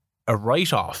a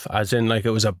write-off, as in like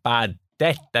it was a bad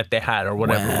debt that they had or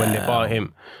whatever when they bought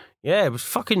him. Yeah, it was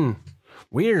fucking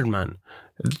weird, man.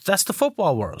 That's the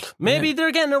football world. Maybe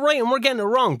they're getting it right and we're getting it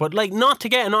wrong, but like not to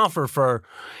get an offer for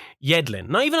Yedlin,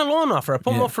 not even a loan offer. I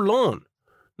put him up for loan.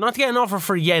 Not to get an offer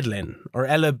for Yedlin or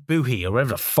Ella Buhi or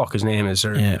whatever the fuck his name is.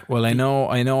 Or well, I know.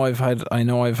 I've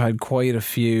had quite a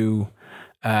few.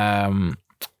 I've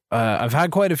had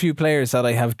quite a few players that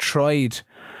I have tried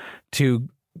to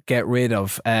get rid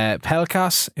of.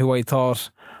 Pelkas, who I thought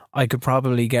I could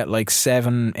probably get like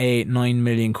 7, 8, 9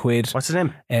 million quid. What's his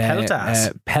name?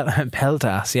 Peltas.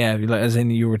 Peltas, yeah, as in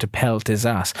you were to pelt his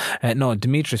ass. No,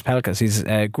 Dimitris Pelkas. He's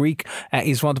Greek.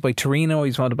 He's wanted by Torino.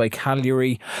 He's wanted by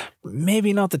Cagliari.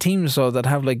 Maybe not the teams though that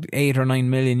have like 8 or 9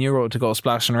 million euro to go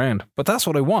splashing around. But that's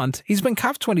what I want. He's been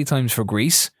capped 20 times for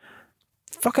Greece.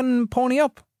 Fucking pony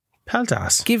up.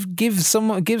 Peltas. Give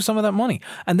some of that money.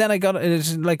 And then I got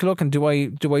it's like, looking, do I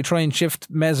try and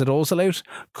shift Mesut Ozil out?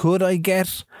 Could I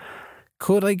get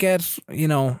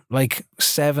like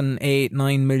 7, 8,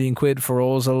 9 million quid for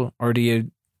Ozil, or do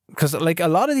you? Because like a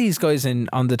lot of these guys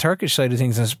on the Turkish side of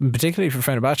things, particularly for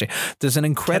Fenerbahce, there's an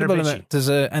incredible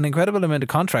amount of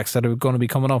contracts that are going to be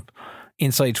coming up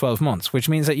inside 12 months, which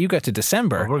means that you get to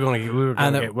December.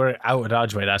 We're out of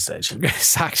Dodge by that stage.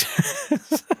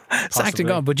 Sacked and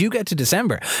gone. But you get to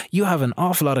December, you have an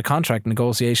awful lot of contract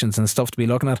negotiations and stuff to be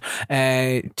looking at.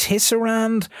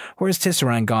 Tisserand, where's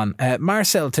Tisserand gone?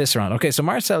 Marcel Tisserand. Okay, so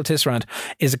Marcel Tisserand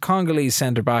is a Congolese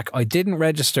centre back. I didn't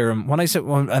register him when I said,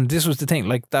 and this was the thing,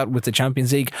 like that with the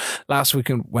Champions League last week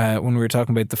when we were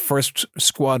talking about the first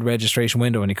squad registration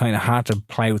window, and he kind of had to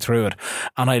plough through it,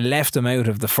 and I left him out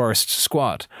of the first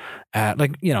squad.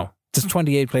 There's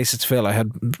 28 places to fill. I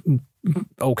had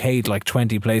okayed like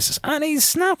 20 places, and he's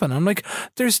snapping. I'm like,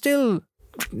 there's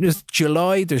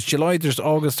July, there's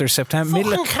August, there's September.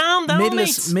 Calm down,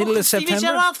 middle of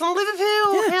September. From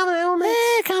Liverpool.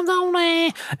 Calm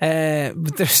down,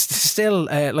 but there's still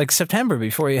like September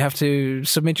before you have to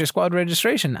submit your squad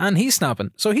registration, and he's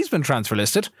snapping. So he's been transfer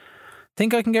listed.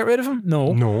 Think I can get rid of him?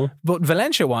 No. But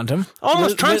Valencia want him.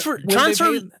 Almost transfer they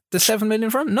pay the 7 million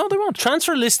for him? No, they won't.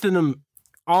 Transfer listing him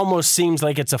almost seems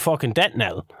like it's a fucking debt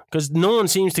knell, because no one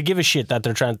seems to give a shit that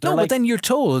they're trying. No, but then you're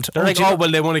told. They're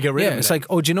they want to get rid of him. It's like,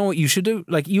 do you know what you should do?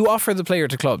 Like, you offer the player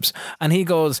to clubs, and he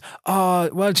goes,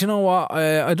 well, do you know what?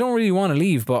 I don't really want to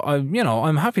leave, but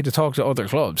I'm happy to talk to other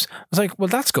clubs. It's like, well,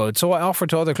 that's good. So I offer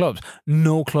to other clubs.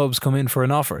 No clubs come in for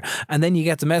an offer, and then you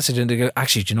get the message, and they go,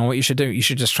 actually, do you know what you should do? You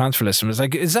should just transfer list him. It's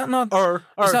like, is that not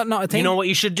a thing? You know what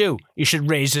you should do? You should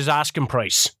raise his asking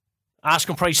price.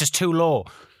 Asking price is too low.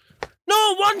 No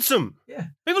one wants him. Yeah.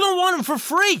 People don't want him for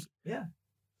free. Yeah.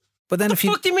 But then what the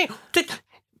fuck do you mean?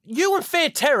 You and Faye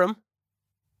Terham.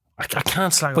 I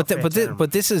can't slag off Faye Terham.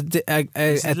 But this is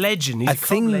a legend. He's a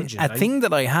thing. Legend. A thing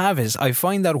that I have is I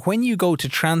find that when you go to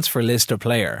transfer list a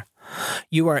player,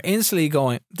 you are instantly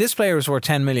going, this player is worth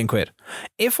 10 million quid.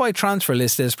 If I transfer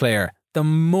list this player, the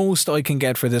most I can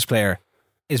get for this player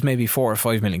is maybe 4 or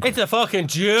 5 million quid. It's a fucking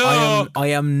joke. I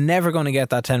am never going to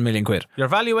get that 10 million quid. Your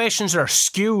valuations are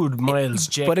skewed, Miles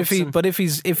Jacobson. But if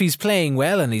he's playing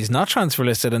well and he's not transfer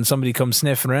listed and somebody comes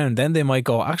sniffing around, then they might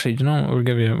go, actually, you know, we'll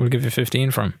give you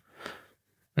 15 for him.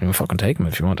 You can fucking take him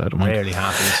if you want. I don't mind. Rarely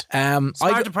happens.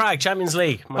 Sparta Prague, Champions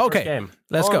League. My first game.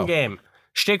 Let's go. Game.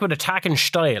 Stick with attacking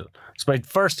style. It's my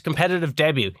first competitive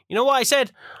debut. You know what I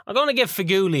said? I'm going to give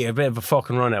Figuli a bit of a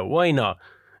fucking run out. Why not?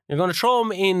 You're going to throw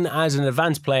him in as an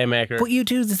advanced playmaker. But you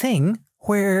do the thing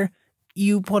where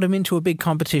you put him into a big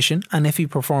competition, and if he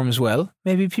performs well,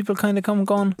 maybe people kind of come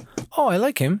going, oh, I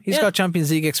like him. He's got Champions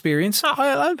League experience.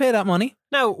 I'll pay that money.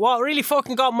 Now, what really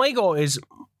fucking got my go is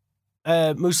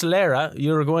Muslera,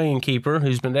 Uruguayan keeper,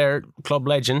 who's been there, club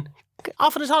legend,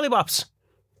 off on his hollybops.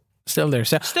 Still there.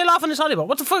 Still off on his hollybop.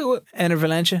 What the fuck? Enter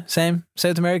Valencia, same.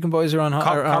 South American boys are on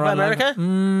Copa America?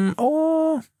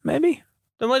 Maybe.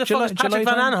 Then why the fuck is Patrick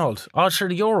Van Aanholt? Oh, sure,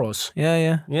 the Euros.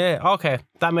 Yeah. Yeah, okay.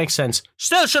 That makes sense.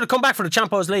 Still should have come back for the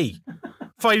Champions League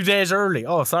 5 days early.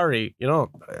 Oh, sorry. You know,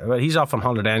 well, he's off on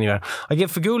holiday anyway. I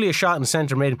give Figuli a shot in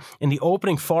centre mid. In the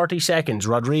opening 40 seconds,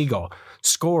 Rodrigo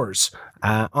scores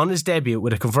on his debut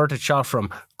with a converted shot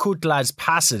from Kutlas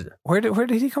Passid. Where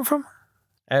did he come from?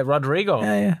 Rodrigo.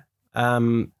 Yeah.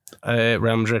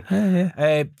 Real Madrid.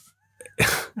 Yeah.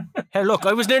 Hey, look,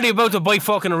 I was nearly about to buy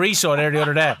fucking Ariso there the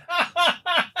other day.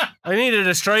 I needed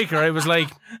a striker. I was like,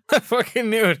 I fucking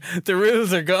knew it. The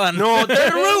rules are gone. No, they're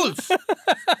the rules.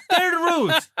 They're the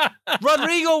rules.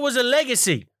 Rodrigo was a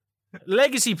legacy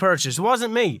purchase. It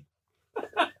wasn't me.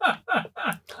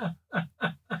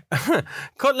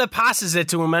 Cutler passes it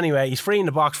to him anyway. He's free in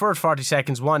the box. First 40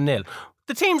 seconds, 1-0.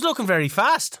 The team's looking very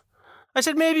fast. I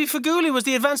said maybe Figuli was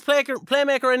the advanced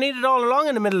playmaker I needed all along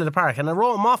in the middle of the park, and I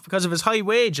wrote him off because of his high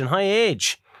wage and high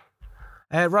age.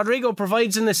 Rodrigo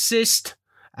provides an assist.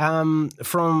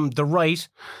 from the right.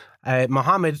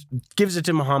 Mohammed gives it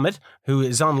to Mohammed, who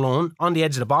is on loan, on the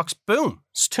edge of the box. Boom.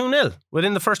 It's 2-0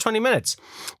 within the first 20 minutes.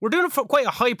 We're doing it for quite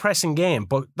a high-pressing game,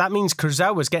 but that means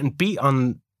Kurzawa is getting beat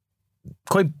on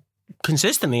quite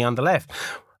consistently on the left.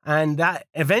 And that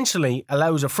eventually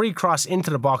allows a free cross into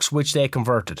the box, which they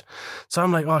converted. So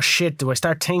I'm like, oh shit, do I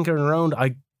start tinkering around?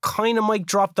 I kind of might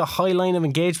drop the high line of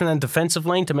engagement and defensive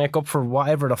line to make up for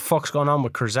whatever the fuck's going on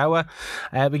with Kurzawa.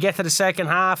 We get to the second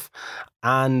half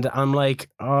and I'm like,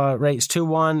 oh, right, it's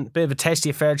 2-1, bit of a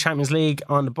testy affair, Champions League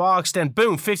on the box. Then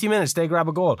boom, 50 minutes, they grab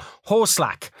a goal.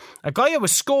 Hoslak, a guy I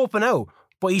was scoping out,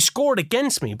 but he scored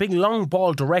against me. Big long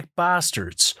ball, direct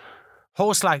bastards.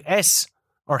 Hoslak, S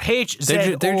or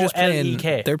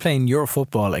H-Z-O-L-E-K. They're playing your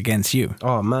football against you.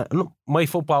 Oh man, no, my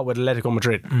football with Atletico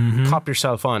Madrid. Cop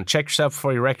yourself on. Check yourself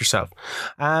before you wreck yourself.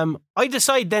 I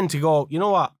decide then to go, you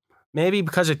know what? Maybe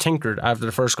because I tinkered after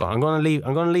the first goal, I'm going to leave it.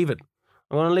 I'm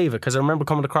going to leave it because I remember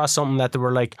coming across something that they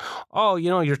were like, oh, you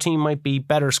know, your team might be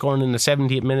better scoring in the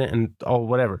 70th minute and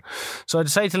whatever. So I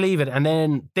decided to leave it and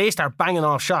then they start banging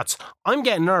off shots. I'm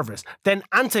getting nervous. Then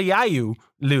Antayayu,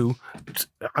 Lou,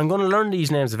 I'm going to learn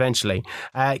these names eventually,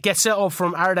 gets set up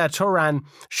from Arda Turan.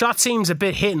 Shot seems a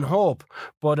bit hit and hope,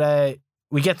 but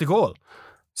we get the goal.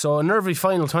 So a nervy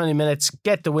final 20 minutes,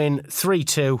 get the win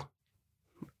 3-2,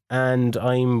 and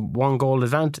I'm one goal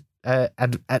advantage. I'm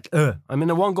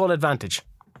in a 1-goal advantage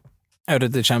out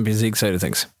of the Champions League side of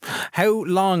things. How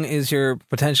long is your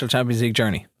potential Champions League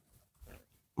journey?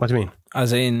 What do you mean?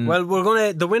 As in, well,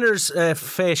 the winners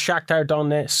face Shakhtar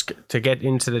Donetsk to get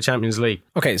into the Champions League.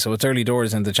 Okay, so it's early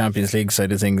doors in the Champions League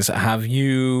side of things. Have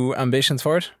you ambitions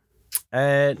for it?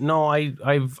 No,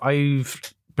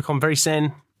 I've become very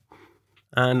sane.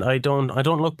 And I don't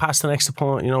look past the next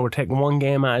opponent. You know, we're taking one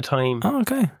game at a time. Oh,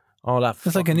 okay. All that.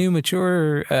 It's like a new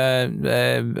mature, no,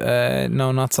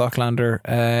 not Socklander,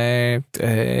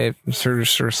 sort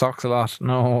of socks a lot.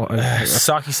 No,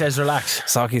 Socky says relax.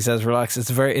 Socky says relax. It's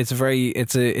a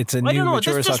new I don't know.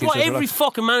 mature. That's just what every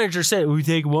fucking manager said. We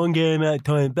take one game at a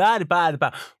time. Bad.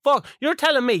 Fuck, you're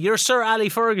telling me you're Sir Ali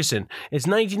Ferguson. It's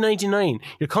 1999.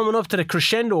 You're coming up to the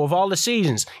crescendo of all the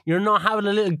seasons. You're not having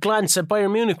a little glance at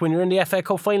Bayern Munich when you're in the FA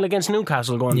Cup final against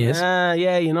Newcastle going, yes.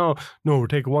 Yeah, you know. No, we're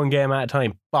taking one game at a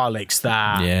time. Bollocks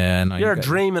that. Yeah, no, you're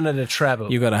dreaming of the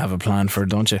treble. You got to have a plan for it,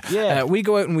 don't you? Yeah. We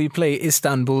go out and we play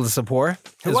Istanbulspor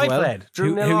who I played.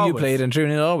 Who you played and drew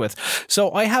 0 with.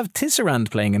 So I have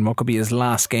Tisserand playing in what could be his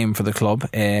last game for the club.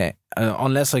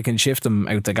 Unless I can shift him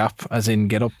out the gap, as in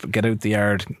get up, get out the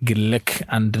yard, get a lick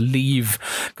and leave,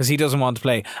 because he doesn't want to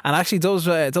play. And actually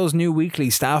those new weekly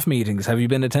staff meetings, have you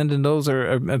been attending those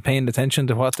or paying attention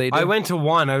to what they do? I went to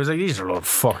one. I was like, these are a lot of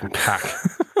fucking cack.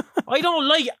 I don't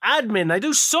like admin. I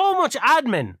do so much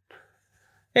admin.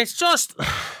 It's just,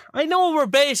 I know we're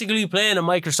basically playing a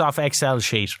Microsoft Excel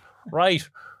sheet, right?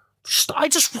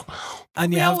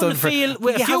 And you have done the field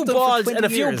with a few balls and a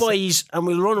few boys, and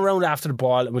we'll run around after the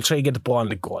ball and we'll try to get the ball in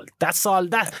the goal. That's all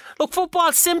that. Look,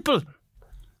 football's simple.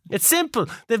 It's simple.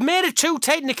 They've made it too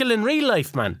technical in real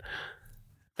life, man.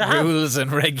 Rules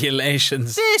and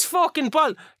regulations. This fucking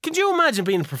ball. Can you imagine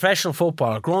being a professional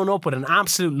footballer, growing up with an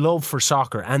absolute love for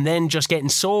soccer, and then just getting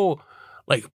so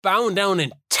like bound down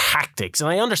in tactics? And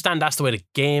I understand that's the way the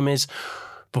game is,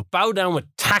 but bow down with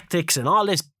tactics and all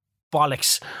this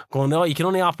bollocks, going, oh, you can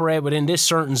only operate within this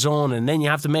certain zone, and then you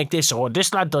have to make this, or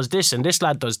this lad does this and this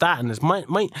lad does that, and it's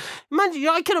imagine,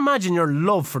 I can imagine your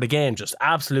love for the game just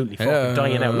absolutely fucking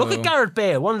dying out. Look at Gareth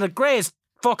Bale, one of the greatest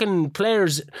fucking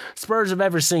players Spurs have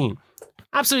ever seen.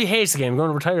 Absolutely hates the game. I'm going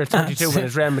to retire at 32 when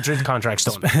his Real Madrid contract's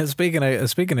done. Speaking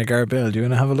of Gareth Bale, do you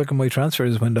want to have a look at my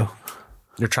transfers window?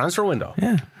 Your transfer window?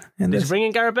 Yeah. Did you bring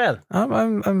in Gareth Bale?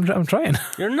 I'm trying.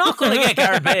 You're not going to get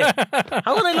Gareth Bale.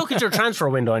 How can I look at your transfer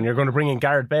window and you're going to bring in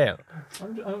Gareth Bale?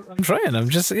 I'm trying. I'm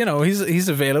just, he's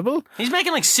available. He's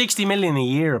making like 60 million a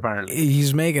year apparently.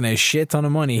 He's making a shit ton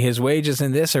of money. His wages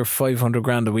in this are 500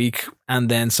 grand a week and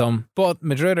then some. But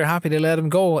Madrid are happy to let him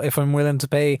go if I'm willing to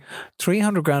pay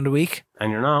 300 grand a week.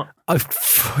 And you're not. I'm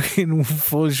fucking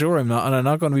full sure I'm not, and I'm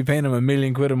not going to be paying him £1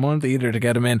 million a month either to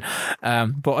get him in.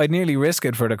 But I'd nearly risk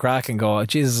it for the crack and go,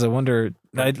 Jesus, I wonder.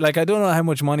 I don't know how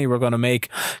much money we're going to make,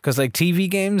 because like TV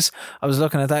games, I was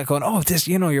looking at that going, oh, this,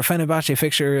 your Fenerbahce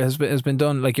fixture has been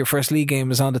done, like your first league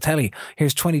game is on the telly.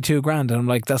 Here's 22 grand, and I'm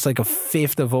like, that's like a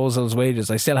fifth of Ozil's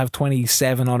wages. I still have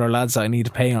 27 other lads that I need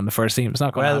to pay on the first team. It's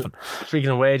not going to happen. Speaking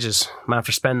of wages, I'm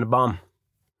after spending a bomb.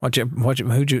 Who'd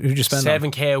you spend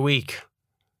 7k a week.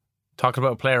 Talking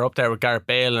about a player up there with Gareth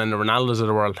Bale and the Ronaldos of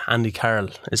the world. Andy Carroll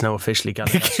is now officially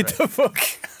Galatasaray. Get the fuck.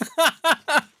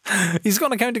 He's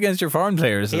going to count against your foreign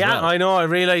players as well. I know. I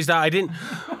realised that. I didn't.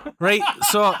 Right,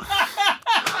 so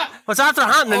What's after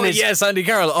happening is... yes, Andy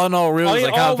Carroll. Oh no, rules,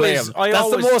 I can't play him. That's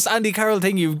the most Andy Carroll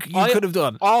thing you could have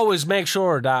done. Always make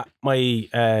sure that my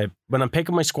when I'm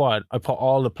picking my squad, I put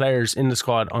all the players in the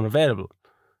squad unavailable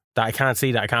that I can't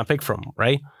see, that I can't pick from,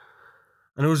 right?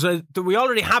 And it was we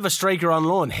already have a striker on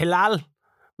loan, Hilal.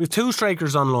 We have 2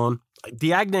 strikers on loan.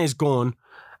 Diagne is gone.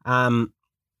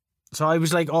 So I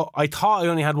was like, I thought I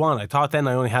only had one. I thought then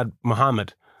I only had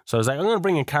Mohammed. So I was like, I'm going to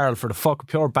bring in Carroll for the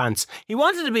pure bants. He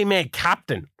wanted to be made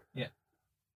captain. Yeah.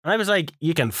 And I was like,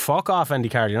 you can fuck off, Andy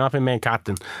Carroll. You're not being made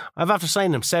captain. I've after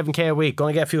signing him 7k a week.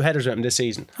 Going to get a few headers with him this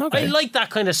season. Okay. I like that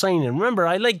kind of signing. Remember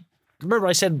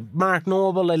I said Mark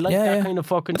Noble. I like that kind of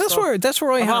fucking but stuff. That's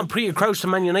where I had Peter Crouch to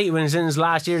Man United when he's in his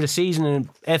last year of the season in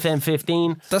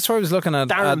FM15. That's where I was looking at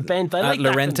Darren Bent. I like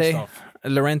Llorente. That kind of stuff.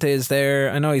 Llorente is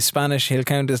there. I know he's Spanish. He'll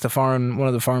count as one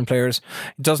of the foreign players.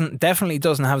 Definitely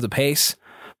doesn't have the pace,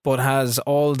 but has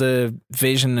all the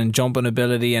vision and jumping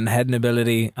ability and heading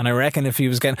ability. And I reckon if he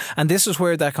was getting... And this is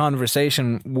where that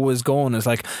conversation was going. Is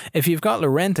like, if you've got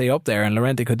Llorente up there and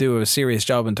Llorente could do a serious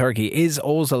job in Turkey, is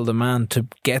Ozil the man to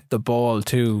get the ball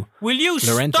to Will you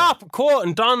Llorente? Stop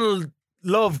quoting Donald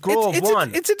Lovegrove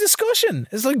one? It's a discussion.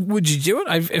 It's like, would you do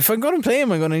it? If I'm going to play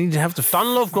him, I'm going to need to have to...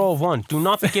 Donald Lovegrove one. Do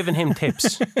not be giving him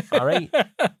tips. All right?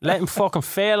 Let him fucking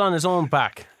fail on his own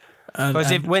back.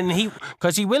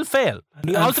 Because he will fail.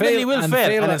 He ultimately will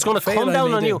fail, and it's going to come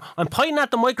down on you. I'm pointing at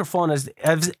the microphone as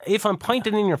if I'm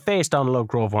pointing in your face down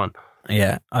Lovegrove one.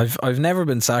 Yeah, I've never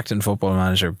been sacked in Football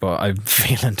Manager, but I'm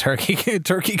feeling Turkey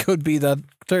could be that.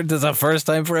 There's a first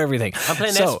time for everything. I'm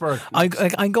playing Esper.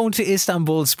 I'm going to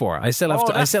Istanbulspor. I still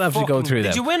have to go through that.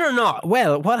 Did you win or not?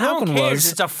 Well, what happened was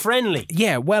it's a friendly.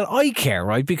 Yeah, well, I care,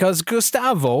 right? Because Luis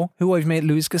Gustavo, who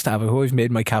I've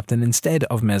made my captain instead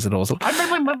of Mesut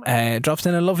Ozil, drops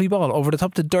in a lovely ball over the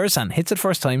top to Dursan, hits it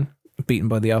first time, beaten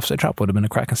by the offside trap. Would have been a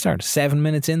cracking start. 7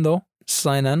 minutes in though,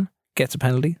 Sinan gets a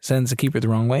penalty, sends the keeper the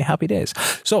wrong way. Happy days.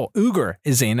 So Ugur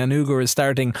is in, and Ugur is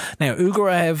starting now.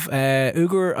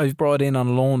 Ugur I've brought in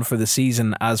on loan for the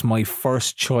season as my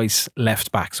first choice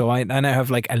left back. So I now have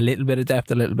like a little bit of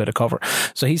depth, a little bit of cover.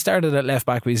 So he started at left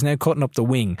back, but he's now cutting up the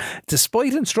wing,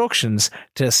 despite instructions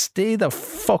to stay the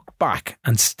fuck back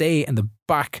and stay in the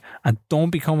back and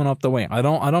don't be coming up the wing. I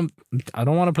don't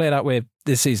want to play that way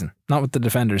this season, not with the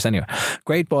defenders anyway.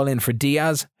 Great ball in for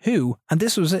Diaz, who, and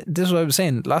this was what I was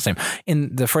saying last time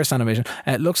in the first animation,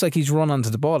 it looks like he's run onto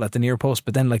the ball at the near post,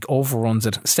 but then like overruns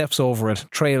it, steps over it,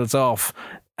 trails off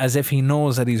as if he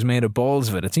knows that he's made of balls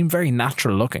of it. It seemed very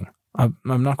natural looking. I'm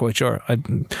not quite sure.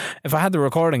 If I had the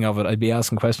recording of it, I'd be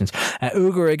asking questions.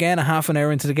 Ugur again, a half an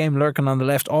hour into the game, lurking on the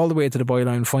left all the way to the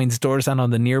byline, finds Dursan on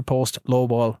the near post, low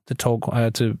ball to toe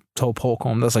poke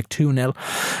home. That's like 2-0.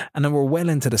 And then we're well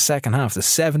into the second half. There's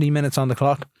 70 minutes on the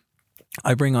clock.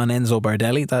 I bring on Enzo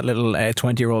Bardelli, that little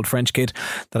 20-year-old French kid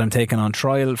that I'm taking on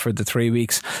trial for the 3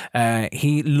 weeks.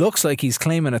 He looks like he's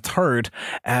claiming a third.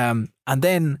 And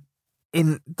then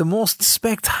in the most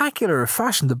spectacular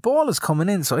fashion, the ball is coming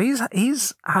in. So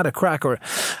he's had a crack, or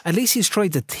at least he's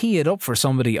tried to tee it up for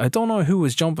somebody. I don't know who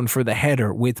was jumping for the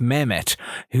header with Mehmet,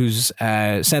 who's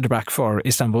centre back for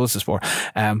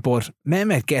Istanbulspor. But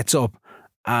Mehmet gets up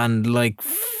and like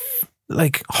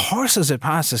horses it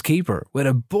past his keeper with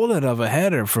a bullet of a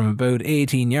header from about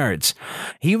 18 yards.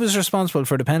 He was responsible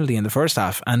for the penalty in the first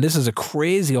half, and this is a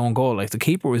crazy own goal. Like, the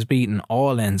keeper was beaten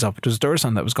all ends up. It was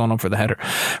Dursan that was going up for the header.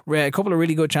 A couple of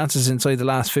really good chances inside the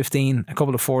last 15, a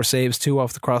couple of 4 saves, 2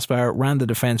 off the crossbar, ran the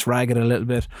defence ragged a little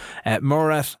bit.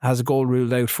 Murat has a goal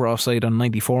ruled out for offside on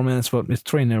 94 minutes, but it's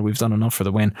 3-0. We've done enough for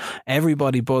the win.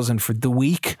 Everybody buzzing for the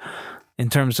week in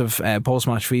terms of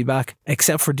post-match feedback,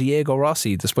 except for Diego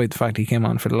Rossi, despite the fact he came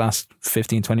on for the last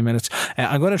 15-20 minutes.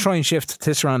 I'm going to try and shift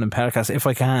Tisserand and Pelkas if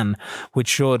I can, which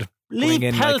should leave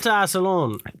Pelkas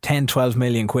alone. 10-12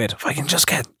 million quid. If I can just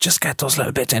get those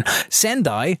little bits in.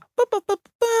 Sendai,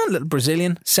 little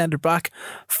Brazilian centre back,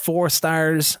 4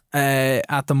 stars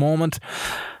at the moment.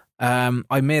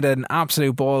 I made an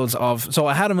absolute balls of, so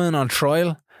I had him in on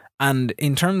trial. And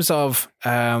in terms of,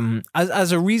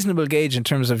 as a reasonable gauge in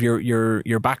terms of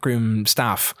your backroom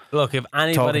staff. Look, if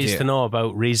anybody's to know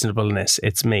about reasonableness,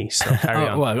 it's me. So carry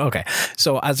on. Well, okay.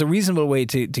 So as a reasonable way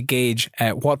to gauge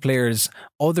what players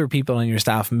other people on your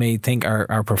staff may think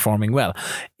are performing well,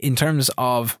 in terms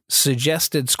of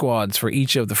suggested squads for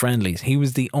each of the friendlies, he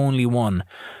was the only one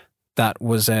that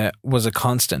was a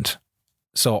constant.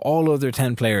 So all other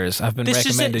 10 players have been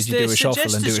recommended you do a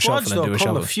shuffle and do a shuffle and do a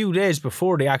shuffle. A few days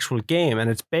before the actual game, and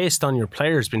it's based on your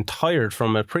players being tired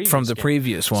from the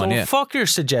previous one. So fuck your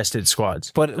suggested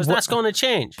squads, because that's going to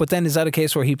change. But then is that a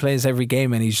case where he plays every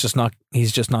game and he's just not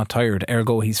he's just not tired.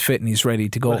 Ergo, he's fit and he's ready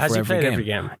to go for every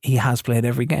game. He has played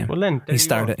every game. Well, then he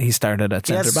started at centre back.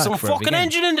 He has some fucking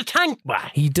engine in the tank, man.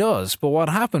 He does. But what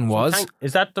happened was,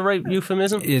 is that the right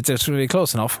euphemism? It's really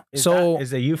close enough. Is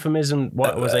a euphemism?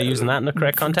 What was I using that in the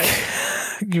correct context?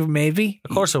 Maybe.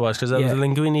 Of course it was, because I was a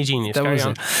Linguini genius. That was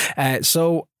it.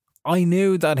 So I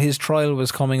knew that his trial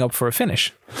was coming up for a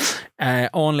finish.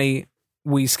 Only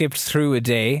we skipped through a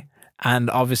day.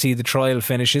 And obviously the trial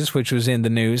finishes, which was in the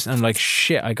news. And I'm like,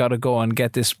 shit, I got to go and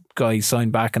get this guy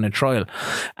signed back in a trial.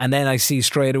 And then I see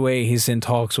straight away he's in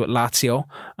talks with Lazio.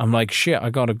 I'm like, shit,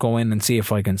 I got to go in and see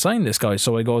if I can sign this guy.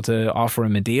 So I go to offer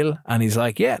him a deal. And he's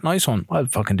like, yeah, nice one. I'll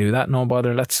fucking do that. No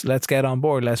bother. Let's get on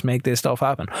board. Let's make this stuff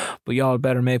happen. But y'all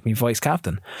better make me vice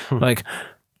captain. Like,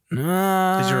 did you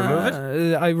remove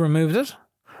it? I removed it.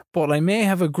 But I may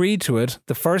have agreed to it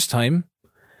the first time.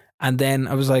 And then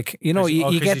I was like, you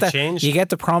get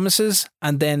the promises,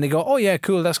 and then they go, oh yeah,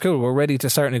 cool, that's cool, we're ready to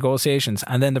start negotiations.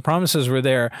 And then the promises were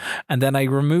there, and then I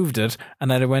removed it,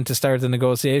 and then I went to start the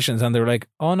negotiations, and they were like,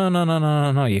 oh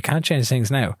no, you can't change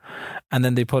things now. And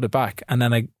then they put it back, and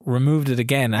then I removed it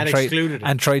again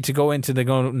and tried to go into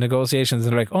the negotiations,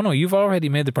 and they're like, oh no, you've already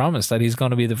made the promise that he's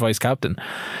going to be the vice captain.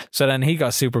 So then he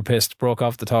got super pissed, broke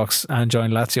off the talks, and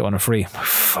joined Lazio on a free.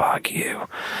 Fuck you.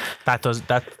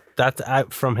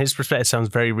 That from his perspective sounds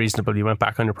very reasonable. You went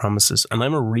back on your promises, and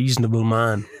I'm a reasonable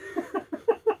man.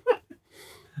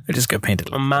 I just got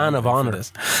painted like a man of honour.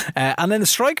 And then the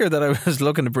striker that I was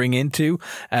looking to bring in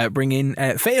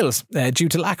fails due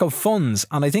to lack of funds,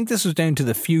 and I think this was down to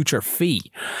the future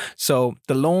fee. So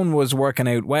the loan was working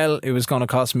out well. It was going to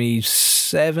cost me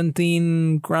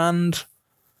 17 grand.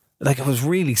 Like, it was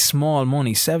really small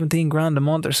money, 17 grand a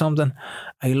month or something.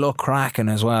 I look cracking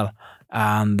as well,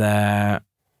 and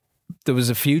there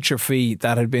was a future fee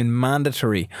that had been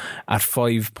mandatory at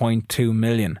 5.2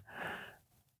 million.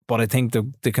 But I think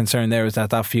the concern there is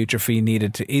that future fee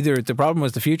needed to the problem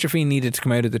was the future fee needed to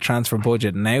come out of the transfer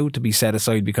budget now to be set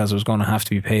aside because it was going to have to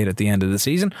be paid at the end of the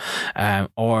season,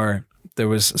 or there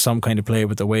was some kind of play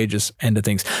with the wages end of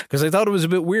things. Because I thought it was a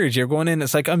bit weird. You're going in,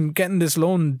 it's like, I'm getting this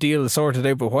loan deal sorted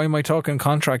out, but why am I talking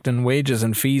contract and wages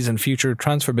and fees and future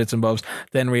transfer bits and bobs?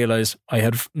 Then realise I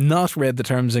had not read the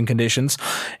terms and conditions.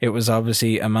 It was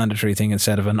obviously a mandatory thing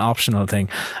instead of an optional thing.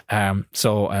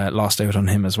 So lost out on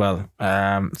him as well.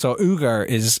 So Ugar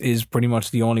is pretty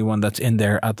much the only one that's in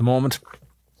there at the moment.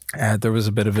 There was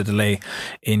a bit of a delay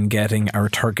in getting our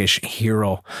Turkish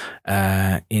hero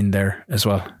in there as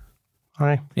well.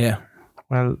 Right. Yeah.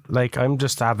 Well, like, I'm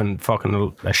just having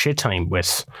fucking a shit time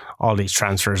with all these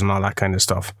transfers and all that kind of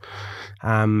stuff.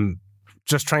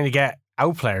 Just trying to get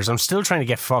out players. I'm still trying to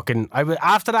get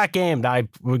after that game that I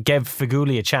would give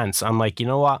Feghouli a chance, I'm like, you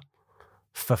know what?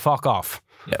 Fuck off.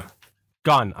 Yeah.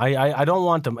 Gone. I don't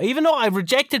want them. Even though I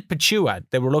rejected Pachua,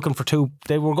 they were looking for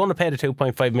they were going to pay the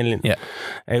 2.5 million. Yeah.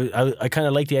 I kind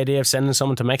of like the idea of sending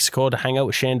someone to Mexico to hang out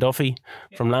with Shane Duffy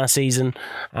from last season.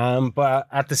 But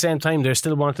at the same time, they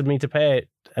still wanted me to pay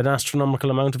an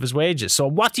astronomical amount of his wages. So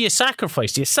what do you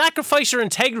sacrifice? Do you sacrifice your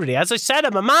integrity? As I said,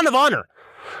 I'm a man of honour.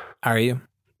 Are you?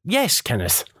 Yes,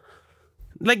 Kenneth.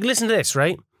 Like, listen to this,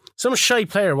 right? Some shy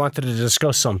player wanted to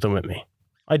discuss something with me.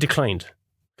 I declined.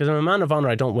 Because I'm a man of honour,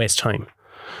 I don't waste time.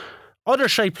 Other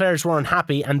shy players were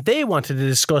unhappy and they wanted to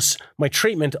discuss my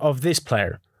treatment of this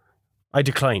player. I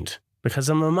declined. Because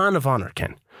I'm a man of honour,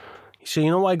 Ken. So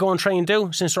you know what I go and try and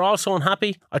do? Since they're all so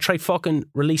unhappy, I try fucking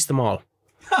release them all.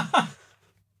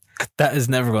 That is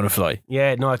never going to fly.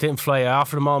 Yeah, no, it didn't fly. I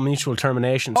offered them all mutual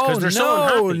terminations because they're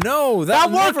so unhappy. No, that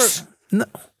works. No.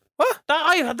 What?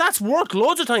 That's worked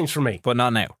loads of times for me. But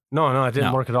not now. No, it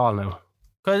didn't work at all now.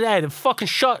 Because the fucking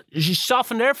she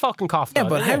softened their fucking cough. Yeah,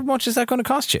 but how much is that going to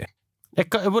cost you?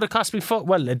 It would have cost me,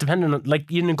 it depended on, like,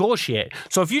 you negotiate.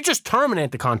 So if you just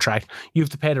terminate the contract, you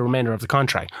have to pay the remainder of the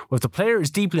contract. Well, if the player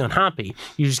is deeply unhappy,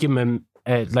 you just give them,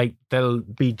 they'll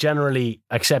be generally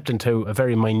accepting to a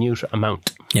very minute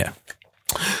amount. Yeah.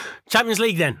 Champions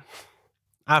League then.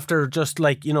 After just,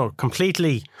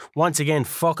 completely, once again,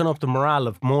 fucking up the morale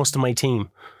of most of my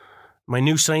team. My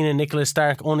new signing, Nicholas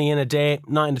Stark, only in a day,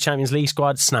 not in the Champions League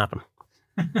squad, snapping.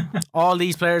 All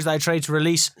these players that I tried to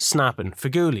release, snapping.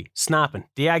 Feghouli, snapping.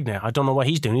 Diagne, I don't know what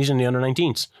he's doing. He's in the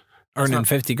under-19s. Earning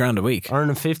 50 grand a week.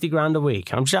 Earning 50 grand a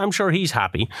week. I'm sure he's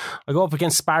happy. I go up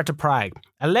against Sparta Prague.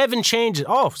 11 changes.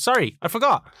 Oh, sorry, I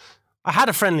forgot. I had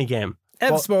a friendly game.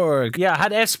 Elfsborg. Yeah, I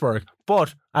had Elfsborg.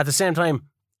 But at the same time,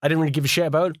 I didn't really give a shit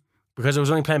about it because I was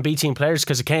only playing B team players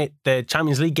because the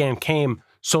Champions League game came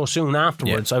so soon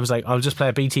afterwards. Yeah. I was like, I'll just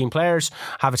play B team players,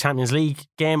 have a Champions League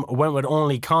game. I went with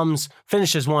only comms,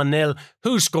 finishes 1-0.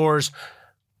 Who scores?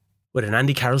 With an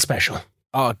Andy Carroll special.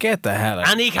 Oh, get the hell out.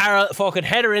 Andy Carroll fucking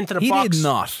header into the box. He did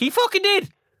not. He fucking did.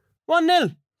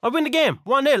 1-0. I win the game.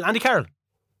 1-0. Andy Carroll.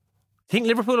 Think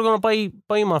Liverpool are going to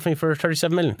buy him off me for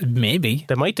 37 million? Maybe.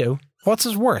 They might do. What's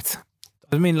his worth?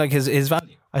 I mean, like his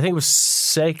value. I think it was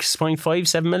 6.5,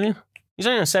 7 million. He's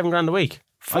only on $7,000 a week.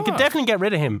 I could definitely get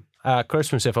rid of him at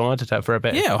Christmas if I wanted to for a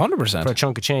bit. Yeah, 100%. For a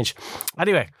chunk of change.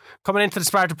 Anyway, coming into the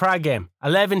Sparta Prague game,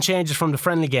 11 changes from the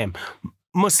friendly game.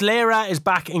 Muslera is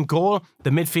back in goal. The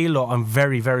midfield, though, I'm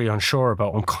very, very unsure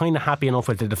about. I'm kind of happy enough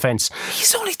with the defence.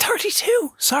 He's only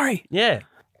 32. Sorry. Yeah.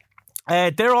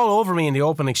 They're all over me in the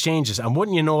open exchanges, and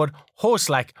wouldn't you know it,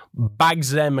 Hoslak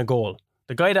bags them a goal.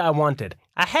 The guy that I wanted,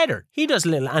 a header. He does a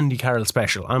little Andy Carroll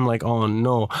special. I'm like, oh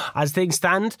no. As things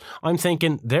stand, I'm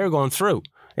thinking they're going through.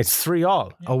 It's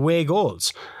 3-3 away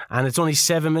goals, and it's only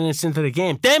 7 minutes into the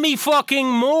game. Demi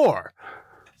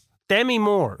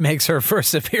Moore makes her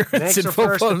first appearance in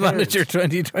Football Manager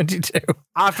 2022.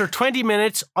 After 20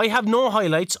 minutes, I have no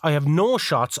highlights. I have no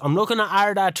shots. I'm looking at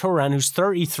Arda Turan, who's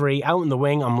 33, out in the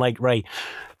wing. I'm like, right,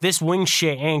 this wing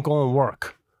shit ain't going to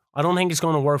work. I don't think it's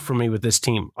going to work for me with this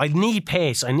team. I need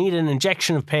pace. I need an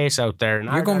injection of pace out there. And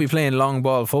you're going to be playing long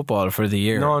ball football for the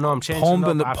year. No, I'm changing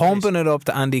pumping it up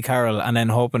to Andy Carroll and then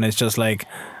hoping it's just like,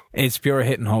 it's pure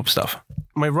hit and hope stuff.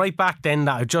 My right back then,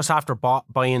 that just after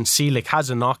buying Selick has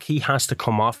a knock. He has to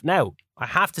come off. Now, I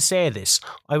have to say this.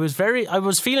 I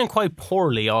was feeling quite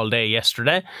poorly all day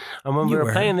yesterday. And when we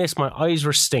were playing this, my eyes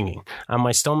were stinging and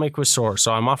my stomach was sore.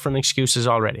 So I'm offering excuses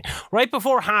already. Right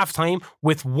before halftime,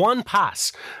 with one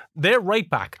pass, their right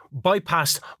back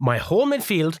bypassed my whole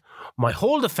midfield, my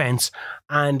whole defence,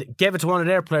 and gave it to one of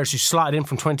their players who slotted in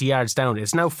from 20 yards down.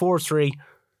 It's now 4-3.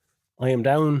 I am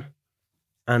down.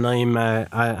 And I'm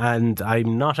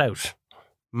not out.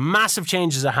 Massive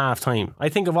changes at half time. I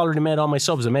think I've already made all my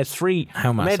subs. I made 3.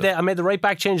 How massive? I made the right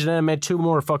back change, and then I made 2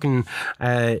 more fucking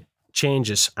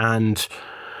changes. And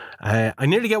I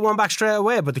nearly get one back straight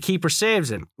away, but the keeper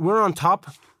saves it. We're on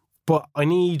top, but I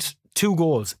need 2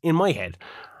 goals in my head.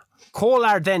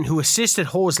 Kolar then, who assisted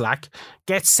Hoslak,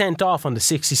 gets sent off on the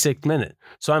 66th minute.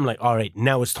 So I'm like, all right,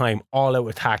 now it's time. All out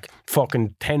attack.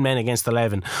 Fucking 10 men against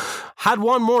 11. Had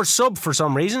one more sub for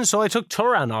some reason, so I took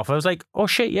Turan off. I was like, oh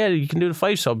shit, yeah, you can do the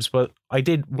 5 subs, but I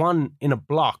did 1 in a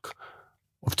block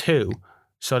of 2.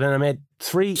 So then I made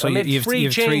 3. So I made you three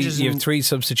changes. You have 3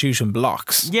 substitution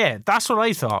blocks. Yeah, that's what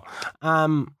I thought.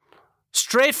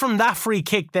 Straight from that free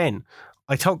kick then,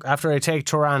 after I take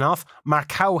Turan off,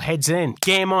 Marcao heads in.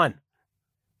 Game on.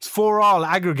 It's 4-4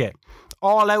 aggregate.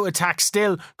 All out attack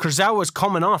still. Kurzawa's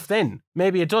coming off then.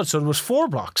 Maybe it does. So it was 4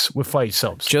 blocks with 5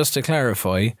 subs. Just to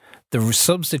clarify, the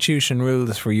substitution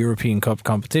rules for European Cup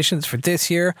competitions for this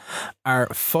year are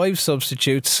 5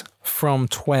 substitutes from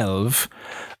 12,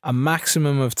 a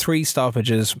maximum of 3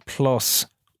 stoppages plus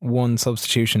 1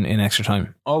 substitution in extra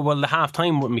time. Oh, well, the half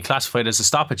time wouldn't be classified as a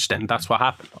stoppage then. That's what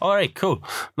happened. All right, cool.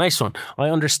 Nice one. I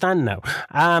understand now.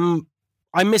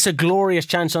 I miss a glorious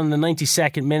chance on the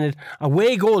 92nd minute.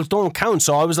 Away goals don't count,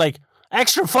 so I was like,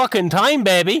 extra fucking time,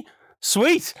 baby.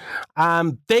 Sweet.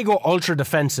 They go ultra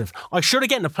defensive. I should have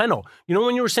gotten a pleno. You know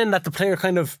when you were saying that the player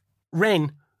kind of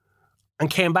ran and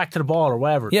came back to the ball or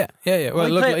whatever? Yeah. Well,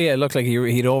 it looked like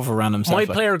he'd overran himself. My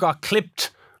player got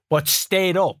clipped but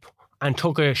stayed up and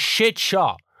took a shit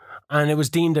shot, and it was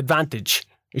deemed advantage.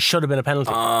 It should have been a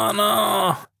penalty. Oh,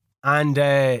 no. And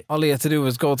all he had to do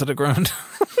was go to the ground.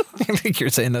 I think you're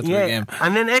saying that through the game.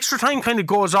 And then extra time kind of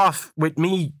goes off with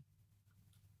me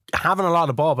having a lot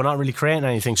of ball but not really creating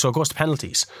anything, so it goes to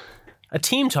penalties. A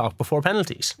team talk before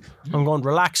penalties. I'm going,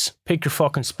 relax, pick your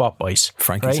fucking spot, boys.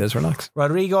 Frankie says relax.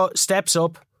 Rodrigo steps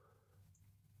up.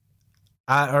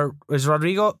 Or is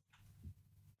Rodrigo?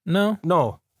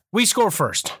 No. We score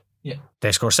first. Yeah.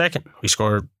 They score second. We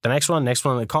score the next one.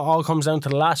 It all comes down to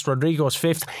the last. Rodrigo's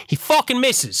 5th. He fucking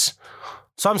misses.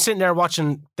 So I'm sitting there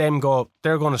watching them go,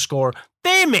 they're going to score.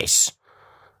 They miss.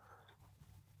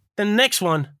 The next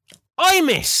one, I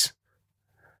miss.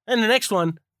 And the next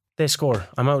one, they score.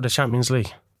 I'm out of the Champions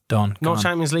League. Done. No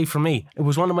Champions League for me. It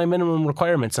was one of my minimum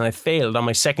requirements and I failed on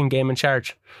my second game in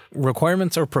charge.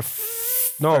 Requirements or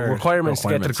requirements to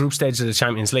get to the group stage of the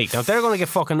Champions League. Now, they're going to get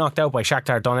fucking knocked out by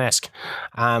Shakhtar Donetsk.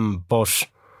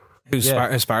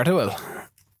 But... Sparta will.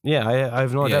 Yeah, I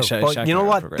have no doubt. But you know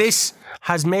what? This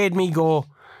has made me go...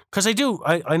 Because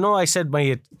I know I said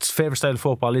my favourite style of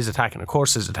football is attacking. Of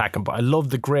course it's attacking, but I love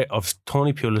the grit of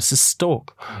Tony Pulis'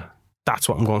 Stoke. That's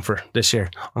what I'm going for this year.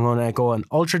 I'm going to go an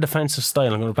ultra defensive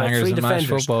style. I'm going to play 3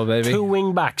 defenders, football, 2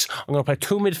 wing backs. I'm going to play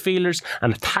 2 midfielders,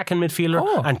 an attacking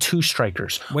midfielder, and 2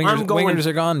 strikers. Wingers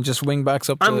are gone, just wing backs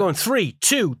up. I'm going 3,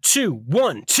 2, 2,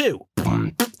 1, 2.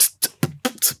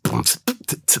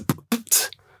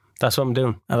 That's what I'm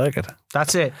doing. I like it.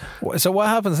 That's it. So what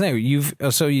happens now? You've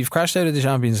crashed out of the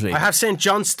Champions League. I have St.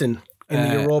 Johnston in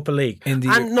the Europa League. And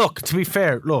look, to be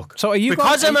fair, So are you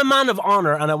because I'm a man of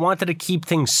honour and I wanted to keep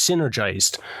things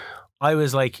synergised, I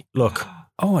was like, look.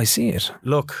 Oh, I see it.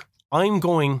 Look, I'm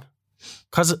going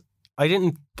because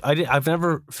I've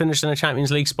never finished in a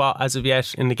Champions League spot as of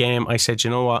yet in the game. I said, you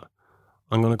know what?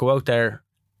 I'm going to go out there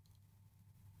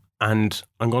and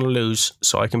I'm going to lose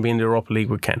so I can be in the Europa League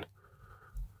with Ken.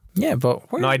 Yeah, but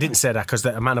no, I didn't say that because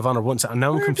a man of honour once. And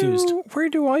now I'm confused. Where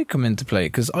do I come into play?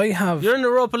 Because I have. You're in the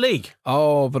Europa League.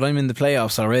 Oh, but I'm in the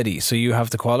playoffs already, so you have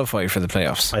to qualify for the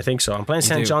playoffs. I think so. I'm playing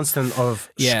St. Johnston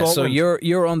of Scotland. So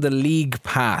you're on the league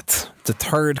path, the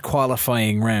third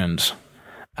qualifying round.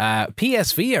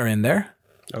 PSV are in there.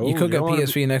 Oh, you could get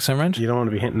PSV next time round. You don't want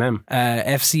to be hitting them.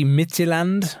 FC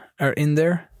Midtjylland are in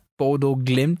there. Bodo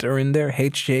Glimt are in there.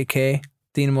 HJK,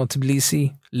 Dinamo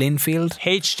Tbilisi, Linfield.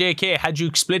 HJK, had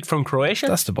you split from Croatia?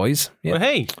 That's the boys. Yeah. Well,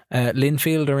 hey.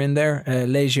 Linfield are in there.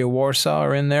 Legia Warsaw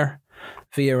are in there.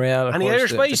 Villarreal, and the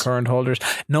Irish boys? The current holders.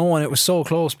 No, and it was so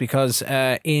close because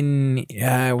was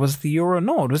the Euro?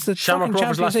 No, it was the Shamrock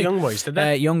Rovers lost the Young Boys, did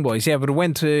they? Young Boys, yeah, but it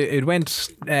went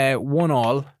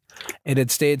 1-1. It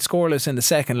had stayed scoreless in the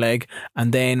second leg,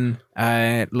 and then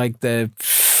like the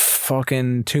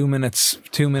fucking 2 minutes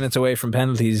away from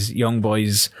penalties, Young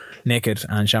Boys nick it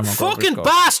and Shamrock fucking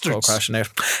bastards go crashing out.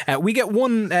 We get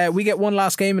one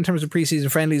last game in terms of pre-season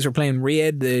friendlies. We're playing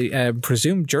Ried, the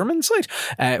presumed German side.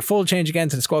 Full change again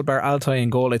to the squad bar. Altai in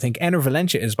goal. I think Enner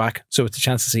Valencia is back, so it's a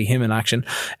chance to see him in action,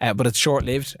 but it's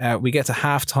short-lived. We get to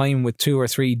half time with 2 or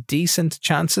 3 decent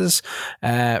chances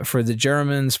for the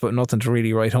Germans, but nothing to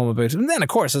really write home about. And then of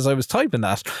course, as I was typing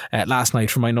that last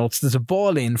night for my notes, there's a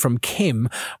ball in from Kim,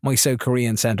 my South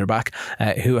Korean centre back,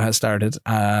 who has started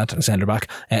at centre back,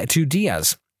 to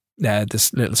Diaz.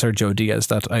 This little Sergio Diaz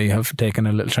that I have taken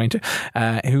a little train to,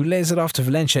 who lays it off to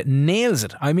Valencia, nails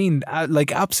it. I mean,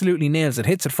 like absolutely nails it.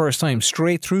 Hits it first time,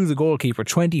 straight through the goalkeeper,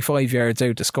 25 yards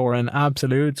out to score an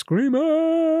absolute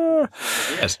screamer.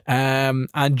 Yes.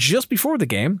 And just before the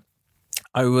game,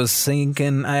 I was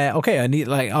thinking, okay, I need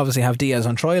obviously have Diaz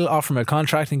on trial, offer him a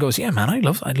contract, and he goes, yeah, man,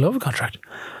 I'd love a contract.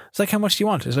 It's like, how much do you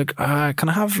want? He's like, can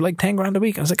I have like 10 grand a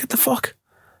week? I was like, get the fuck.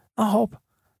 I hope.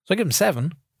 So I give him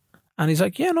 7. And he's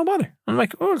like, yeah, no bother. I'm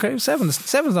like, oh, okay,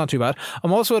 7's not too bad.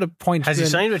 I'm also at a point. Has he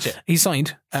signed with you? He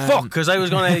signed. Fuck, because I was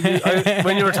going to,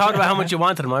 when you were talking about how much you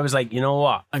wanted him, I was like, you know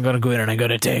what? I'm going to go in and I'm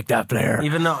going to take that player.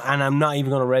 And I'm not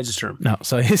even going to register him. No,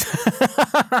 so he's.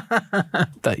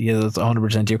 That's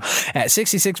 100% you.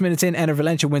 66 minutes in, Enner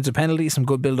Valencia wins a penalty. Some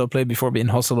good build-up play before being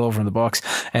hustled over in the box.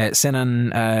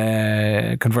 Sinan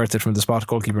converted from the spot.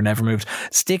 Goalkeeper never moved.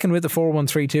 Sticking with the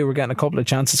 4-1-3-2, we're getting a couple of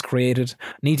chances created.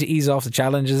 Need to ease off the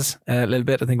challenges a little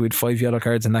bit. I think we had 5 yellow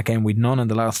cards in that game. We'd none in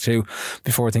the last 2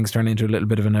 before things turned into a little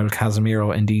bit of an El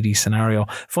Casemiro and Didi scenario.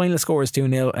 Final score is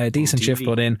 2-0. A decent shift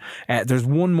put in. There's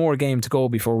one more game to go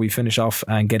before we finish off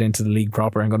and get into the league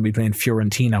proper. I'm going to be playing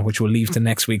Fiorentina, which we'll leave to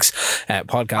next week's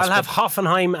podcast. I'll have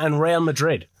Hoffenheim and Real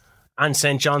Madrid and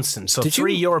St. Johnston. So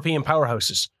 3 European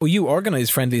powerhouses. Oh, you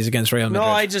organised friendlies against Real Madrid?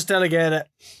 No, I just delegate it.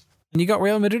 And you got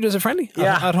Real Madrid as a friendly?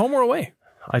 Yeah. At home or away?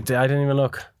 I didn't even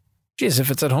look. Jeez,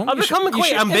 if it's at home, I'm becoming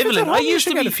quite ambivalent. I used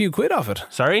to get a few quid off it.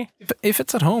 Sorry? If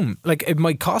it's at home, like it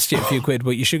might cost you a few quid,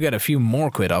 but you should get a few more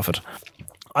quid off it.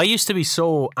 I used to be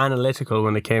so analytical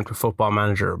when it came to Football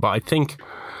Manager, but I think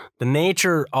the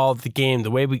nature of the game,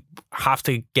 the way we have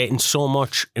to get in so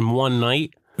much in one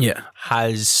night,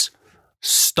 has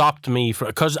stopped me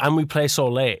and we play so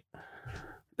late,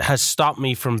 has stopped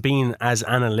me from being as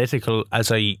analytical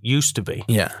as I used to be.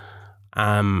 Yeah.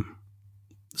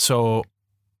 So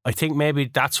I think maybe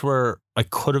that's where I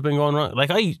could have been going wrong.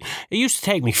 Like it used to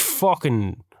take me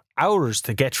fucking hours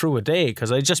to get through a day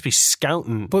because I'd just be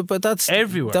scouting. But that's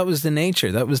everywhere. That was the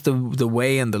nature. That was the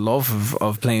way and the love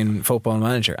of playing Football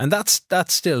Manager, and that's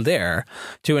still there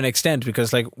to an extent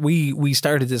because like we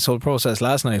started this whole process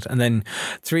last night, and then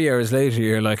 3 hours later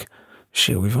you're like,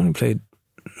 shit, we've only played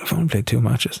 2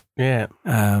 matches. Yeah.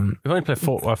 We've only played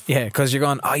 4. Yeah, because you're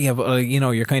going, oh yeah, but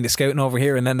you're kind of scouting over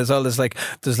here, and then there's all this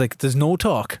there's no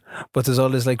talk, but there's all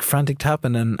this like frantic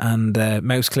tapping and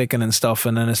mouse clicking and stuff,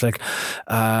 and then it's like,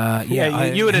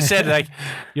 you would have said like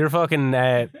you're fucking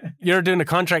you're doing a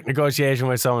contract negotiation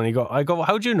with someone. I go,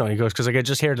 how'd you know? He goes, because I could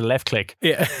just hear the left click.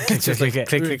 Yeah, it's just like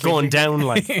click going down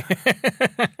like.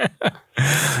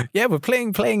 Yeah, but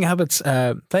playing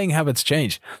habits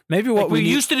change. Maybe what we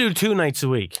used to do 2 nights a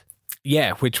week.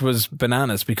 Yeah, which was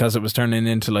bananas because it was turning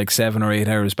into like 7 or 8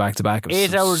 hours back to back.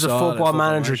 8 hours of football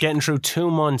manager getting through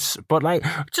 2 months, but like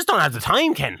just don't have the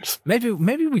time, Ken. Maybe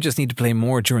we just need to play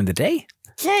more during the day.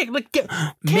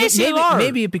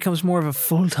 maybe it becomes more of a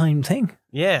full-time thing.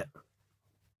 Yeah.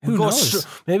 Who knows?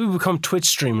 Maybe we become Twitch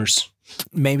streamers.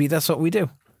 Maybe that's what we do.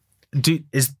 Do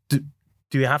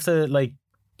you have to like?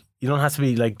 You don't have to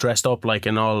be like dressed up like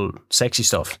in all sexy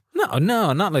stuff.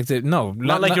 No, not like your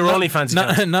OnlyFans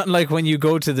account. Not like when you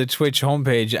go to the Twitch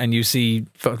homepage and you see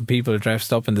fucking people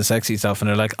dressed up in the sexy stuff and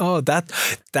they're like, oh,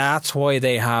 that's why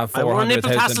they have 400,000 I wore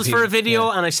nipple tassels for a video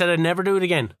and I said I'd never do it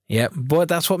again. Yeah, but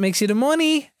that's what makes you the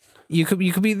money. You could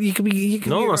be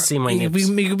no one wants to see my nips.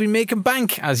 You could be making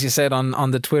bank, as you said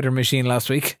on the Twitter machine last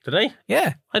week. Did I?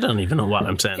 Yeah. I don't even know what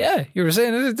I'm saying. Yeah, you were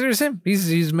saying there's him.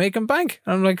 He's making bank.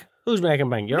 And I'm like, who's making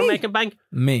bank? You're making bank?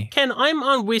 Me. Ken, I'm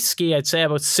on whiskey, I'd say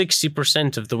about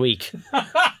 60% of the week.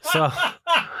 So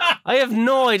I have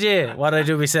no idea what I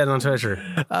do be said on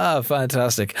Twitter. Ah,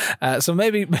 fantastic. So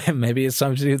maybe it's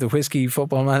time to do the whiskey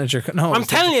football manager. No, I'm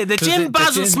telling you, the Jim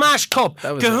Basil Smash Cup.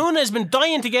 Kahuna has been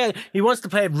dying to get. He wants to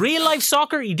play real life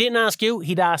soccer. He didn't ask you.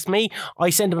 He'd asked me. I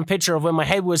sent him a picture of when my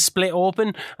head was split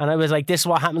open, and I was like, "This is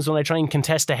what happens when I try and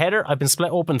contest a header." I've been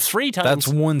split open 3 times. That's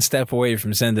one step away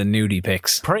from sending nudie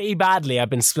pics. Pretty badly. I've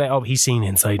been split up. He's seen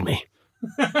inside me.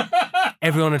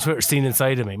 Everyone on Twitter's seen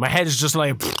inside of me. My head is just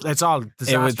like, it's all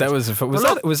disastrous.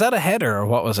 Was that a header or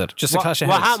what was it? Just a clash of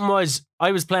heads? What happened was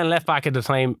I was playing left back at the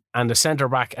time and the centre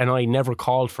back and I never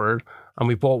called for it and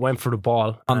we both went for the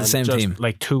ball on the same team.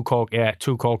 Like two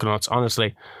coconuts.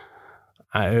 Honestly,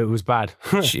 it was bad.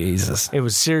 Jesus, it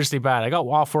was seriously bad. I got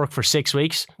off work for 6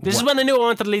 weeks. This is when I knew I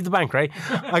wanted to leave the bank. Right,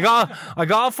 I got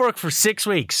off work for 6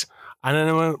 weeks. And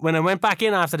then when I went back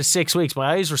in after the 6 weeks,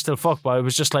 my eyes were still fucked, but I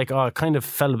was just like, I kind of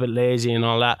felt a bit lazy and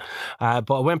all that.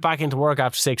 But I went back into work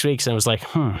after 6 weeks and I was like,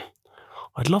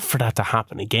 I'd love for that to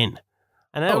happen again.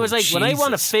 And I was like, when I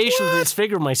want to facial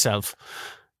disfigure myself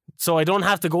so I don't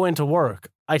have to go into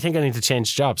work, I think I need to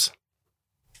change jobs.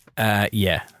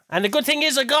 Yeah. And the good thing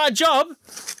is I got a job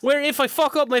where if I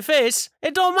fuck up my face,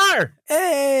 it don't matter.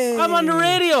 Hey. I'm on the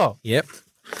radio. Yep.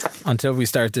 Until we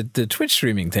start the Twitch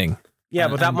streaming thing. Yeah,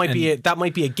 but that might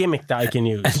be a gimmick that I can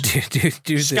use.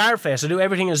 Do Scarface. I do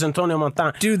everything as Antonio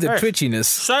Montana. Do the twitchiness.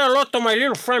 Say hello to my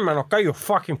little friend, man. Okay, you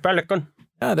fucking pelican.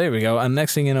 Ah, there we go. And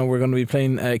next thing you know, we're going to be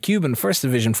playing Cuban First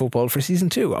Division football for season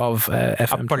 2 of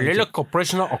FM. A political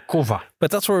prisoner of Cuba. But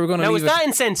that's where we're going to. Now, leave is that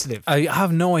insensitive? I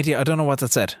have no idea. I don't know what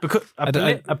that said. Because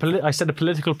I said a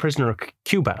political prisoner of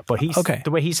Cuba, but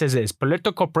the way he says it is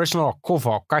political prisoner of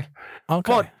Cuba. Okay.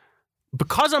 But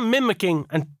because I'm mimicking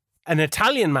an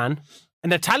Italian man.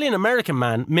 An Italian-American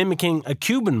man mimicking a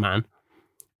Cuban man,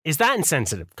 is that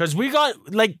insensitive? Because we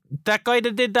got, like, that guy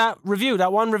that did that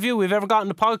one review we've ever got in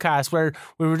the podcast where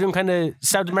we were doing kind of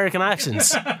South American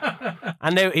accents.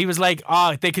 And he was like,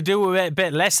 they could do a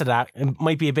bit less of that. It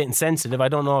might be a bit insensitive. I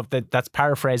don't know if that's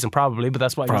paraphrasing probably, but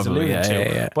that's what he was alluding to.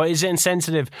 Yeah. But is it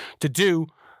insensitive to do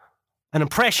an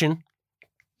impression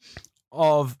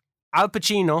of Al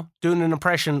Pacino doing an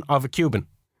impression of a Cuban?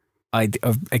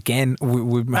 Again,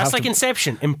 that's like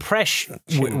Inception. Impression.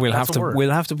 We'll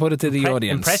have to put it to the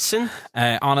audience. Impression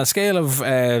on a scale of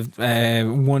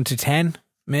 1 to 10,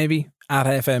 maybe at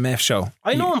FMF show.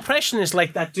 I know impressionists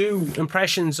like that do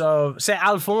impressions of, say,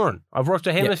 Al Foran. I've worked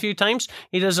with him a few times.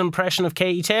 He does an impression of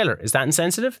Katie Taylor. Is that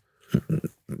insensitive?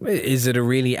 Is it a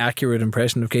really accurate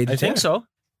impression of Katie Taylor? I think so.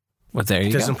 Well, there you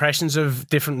go. He does impressions of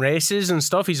different races and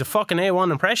stuff. He's a fucking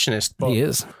A1 impressionist. He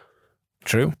is.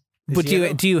 True. But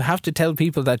do you have to tell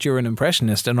people that you're an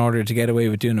impressionist in order to get away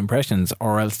with doing impressions,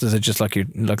 or else does it just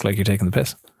look like you're taking the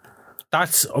piss?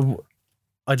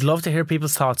 I'd love to hear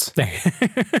people's thoughts. Do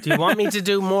you want me to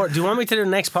do more? Do you want me to do the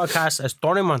next podcast as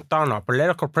Tony Montana,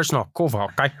 political prisoner of Cuba?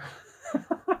 Okay,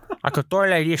 I could do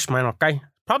it like this, man. Okay.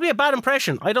 Probably a bad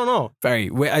impression. I don't know.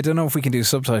 I don't know if we can do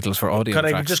subtitles for audio.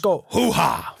 Could I just go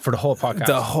hoo-ha for the whole podcast?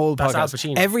 The whole podcast. Al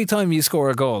Pacino. Every time you score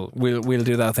a goal, we'll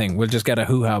do that thing. We'll just get a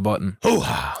hoo-ha button.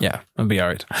 Hoo-ha. Yeah, it'll be all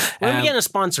right. When we get a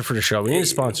sponsor for the show, we need a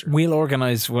sponsor. We'll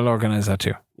organise that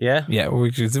too. Yeah? Yeah,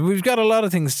 we've got a lot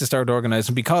of things to start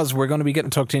organising because we're going to be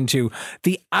getting tucked into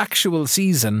the actual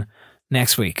season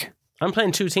next week. I'm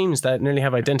playing 2 teams that nearly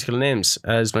have identical names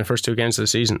as my first 2 games of the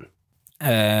season.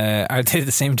 Are they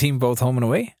the same team both home and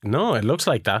away? No, it looks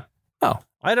like that. Oh.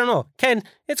 I don't know. Ken,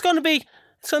 it's going to be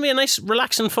a nice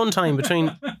relaxing fun time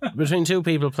between 2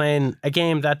 people playing a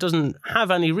game that doesn't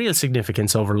have any real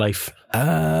significance over life.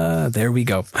 There we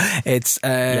go. It's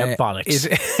bollocks.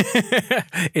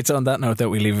 It's on that note that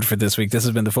we leave it for this week. This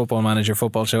has been the Football Manager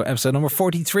Football Show, episode number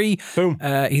 43. Boom.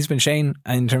 He's been Shane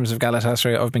in terms of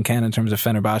Galatasaray. I've been Ken in terms of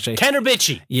Fenerbahce.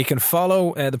 Kenner-bitchy. You can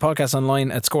follow the podcast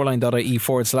online at Scoreline.ie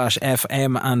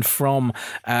 /FM. And from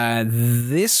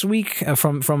this week,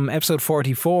 from episode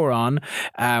 44 on,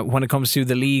 when it comes to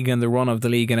the league and the run of the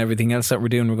league and everything else that we're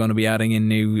doing, we're going to be adding in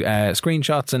new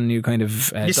screenshots and new kind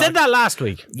of... you said that last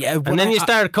week. Yeah. And then you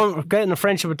started getting a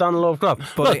friendship with Donald Love Club.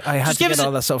 But look, I had to get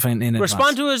all that stuff in advance.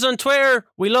 Respond to us on Twitter.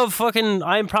 We love fucking...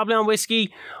 I'm probably on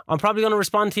whiskey. I'm probably going to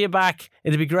respond to you back.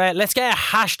 It'll be great. Let's get a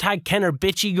hashtag Kenner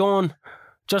Bitchy going.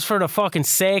 Just for the fucking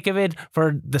sake of it,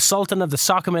 for the Sultan of the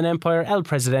Sokoman Empire, El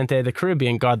Presidente, the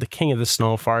Caribbean God, the King of the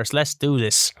Snow Forest. Let's do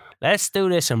this. Let's do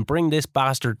this and bring this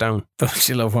bastard down. Don't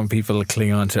you love when people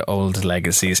cling on to old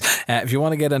legacies? If you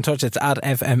want to get in touch, it's at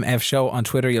FMF Show on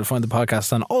Twitter. You'll find the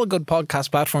podcast on all good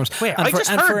podcast platforms. Wait, I just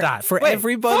heard that. For Wait,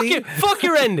 everybody, fuck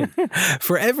your ending.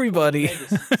 For everybody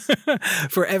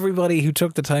who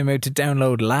took the time out to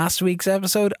download last week's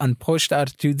episode and push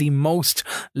that to the most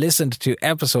listened to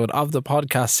episode of the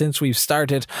podcast since we've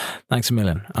started, thanks a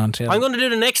million. Until I'm going to do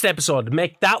the next episode,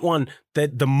 make that one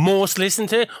the most listened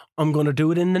to. I'm going to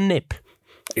do it in the nip.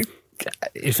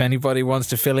 If anybody wants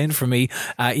to fill in for me,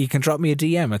 you can drop me a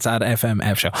DM. It's at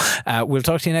FMF Show. We'll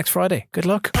talk to you next Friday. Good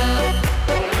luck. The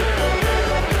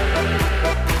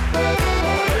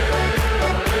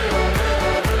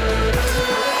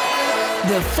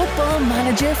Football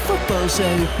Manager Football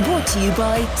Show, brought to you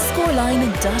by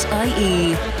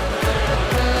Scoreline.ie.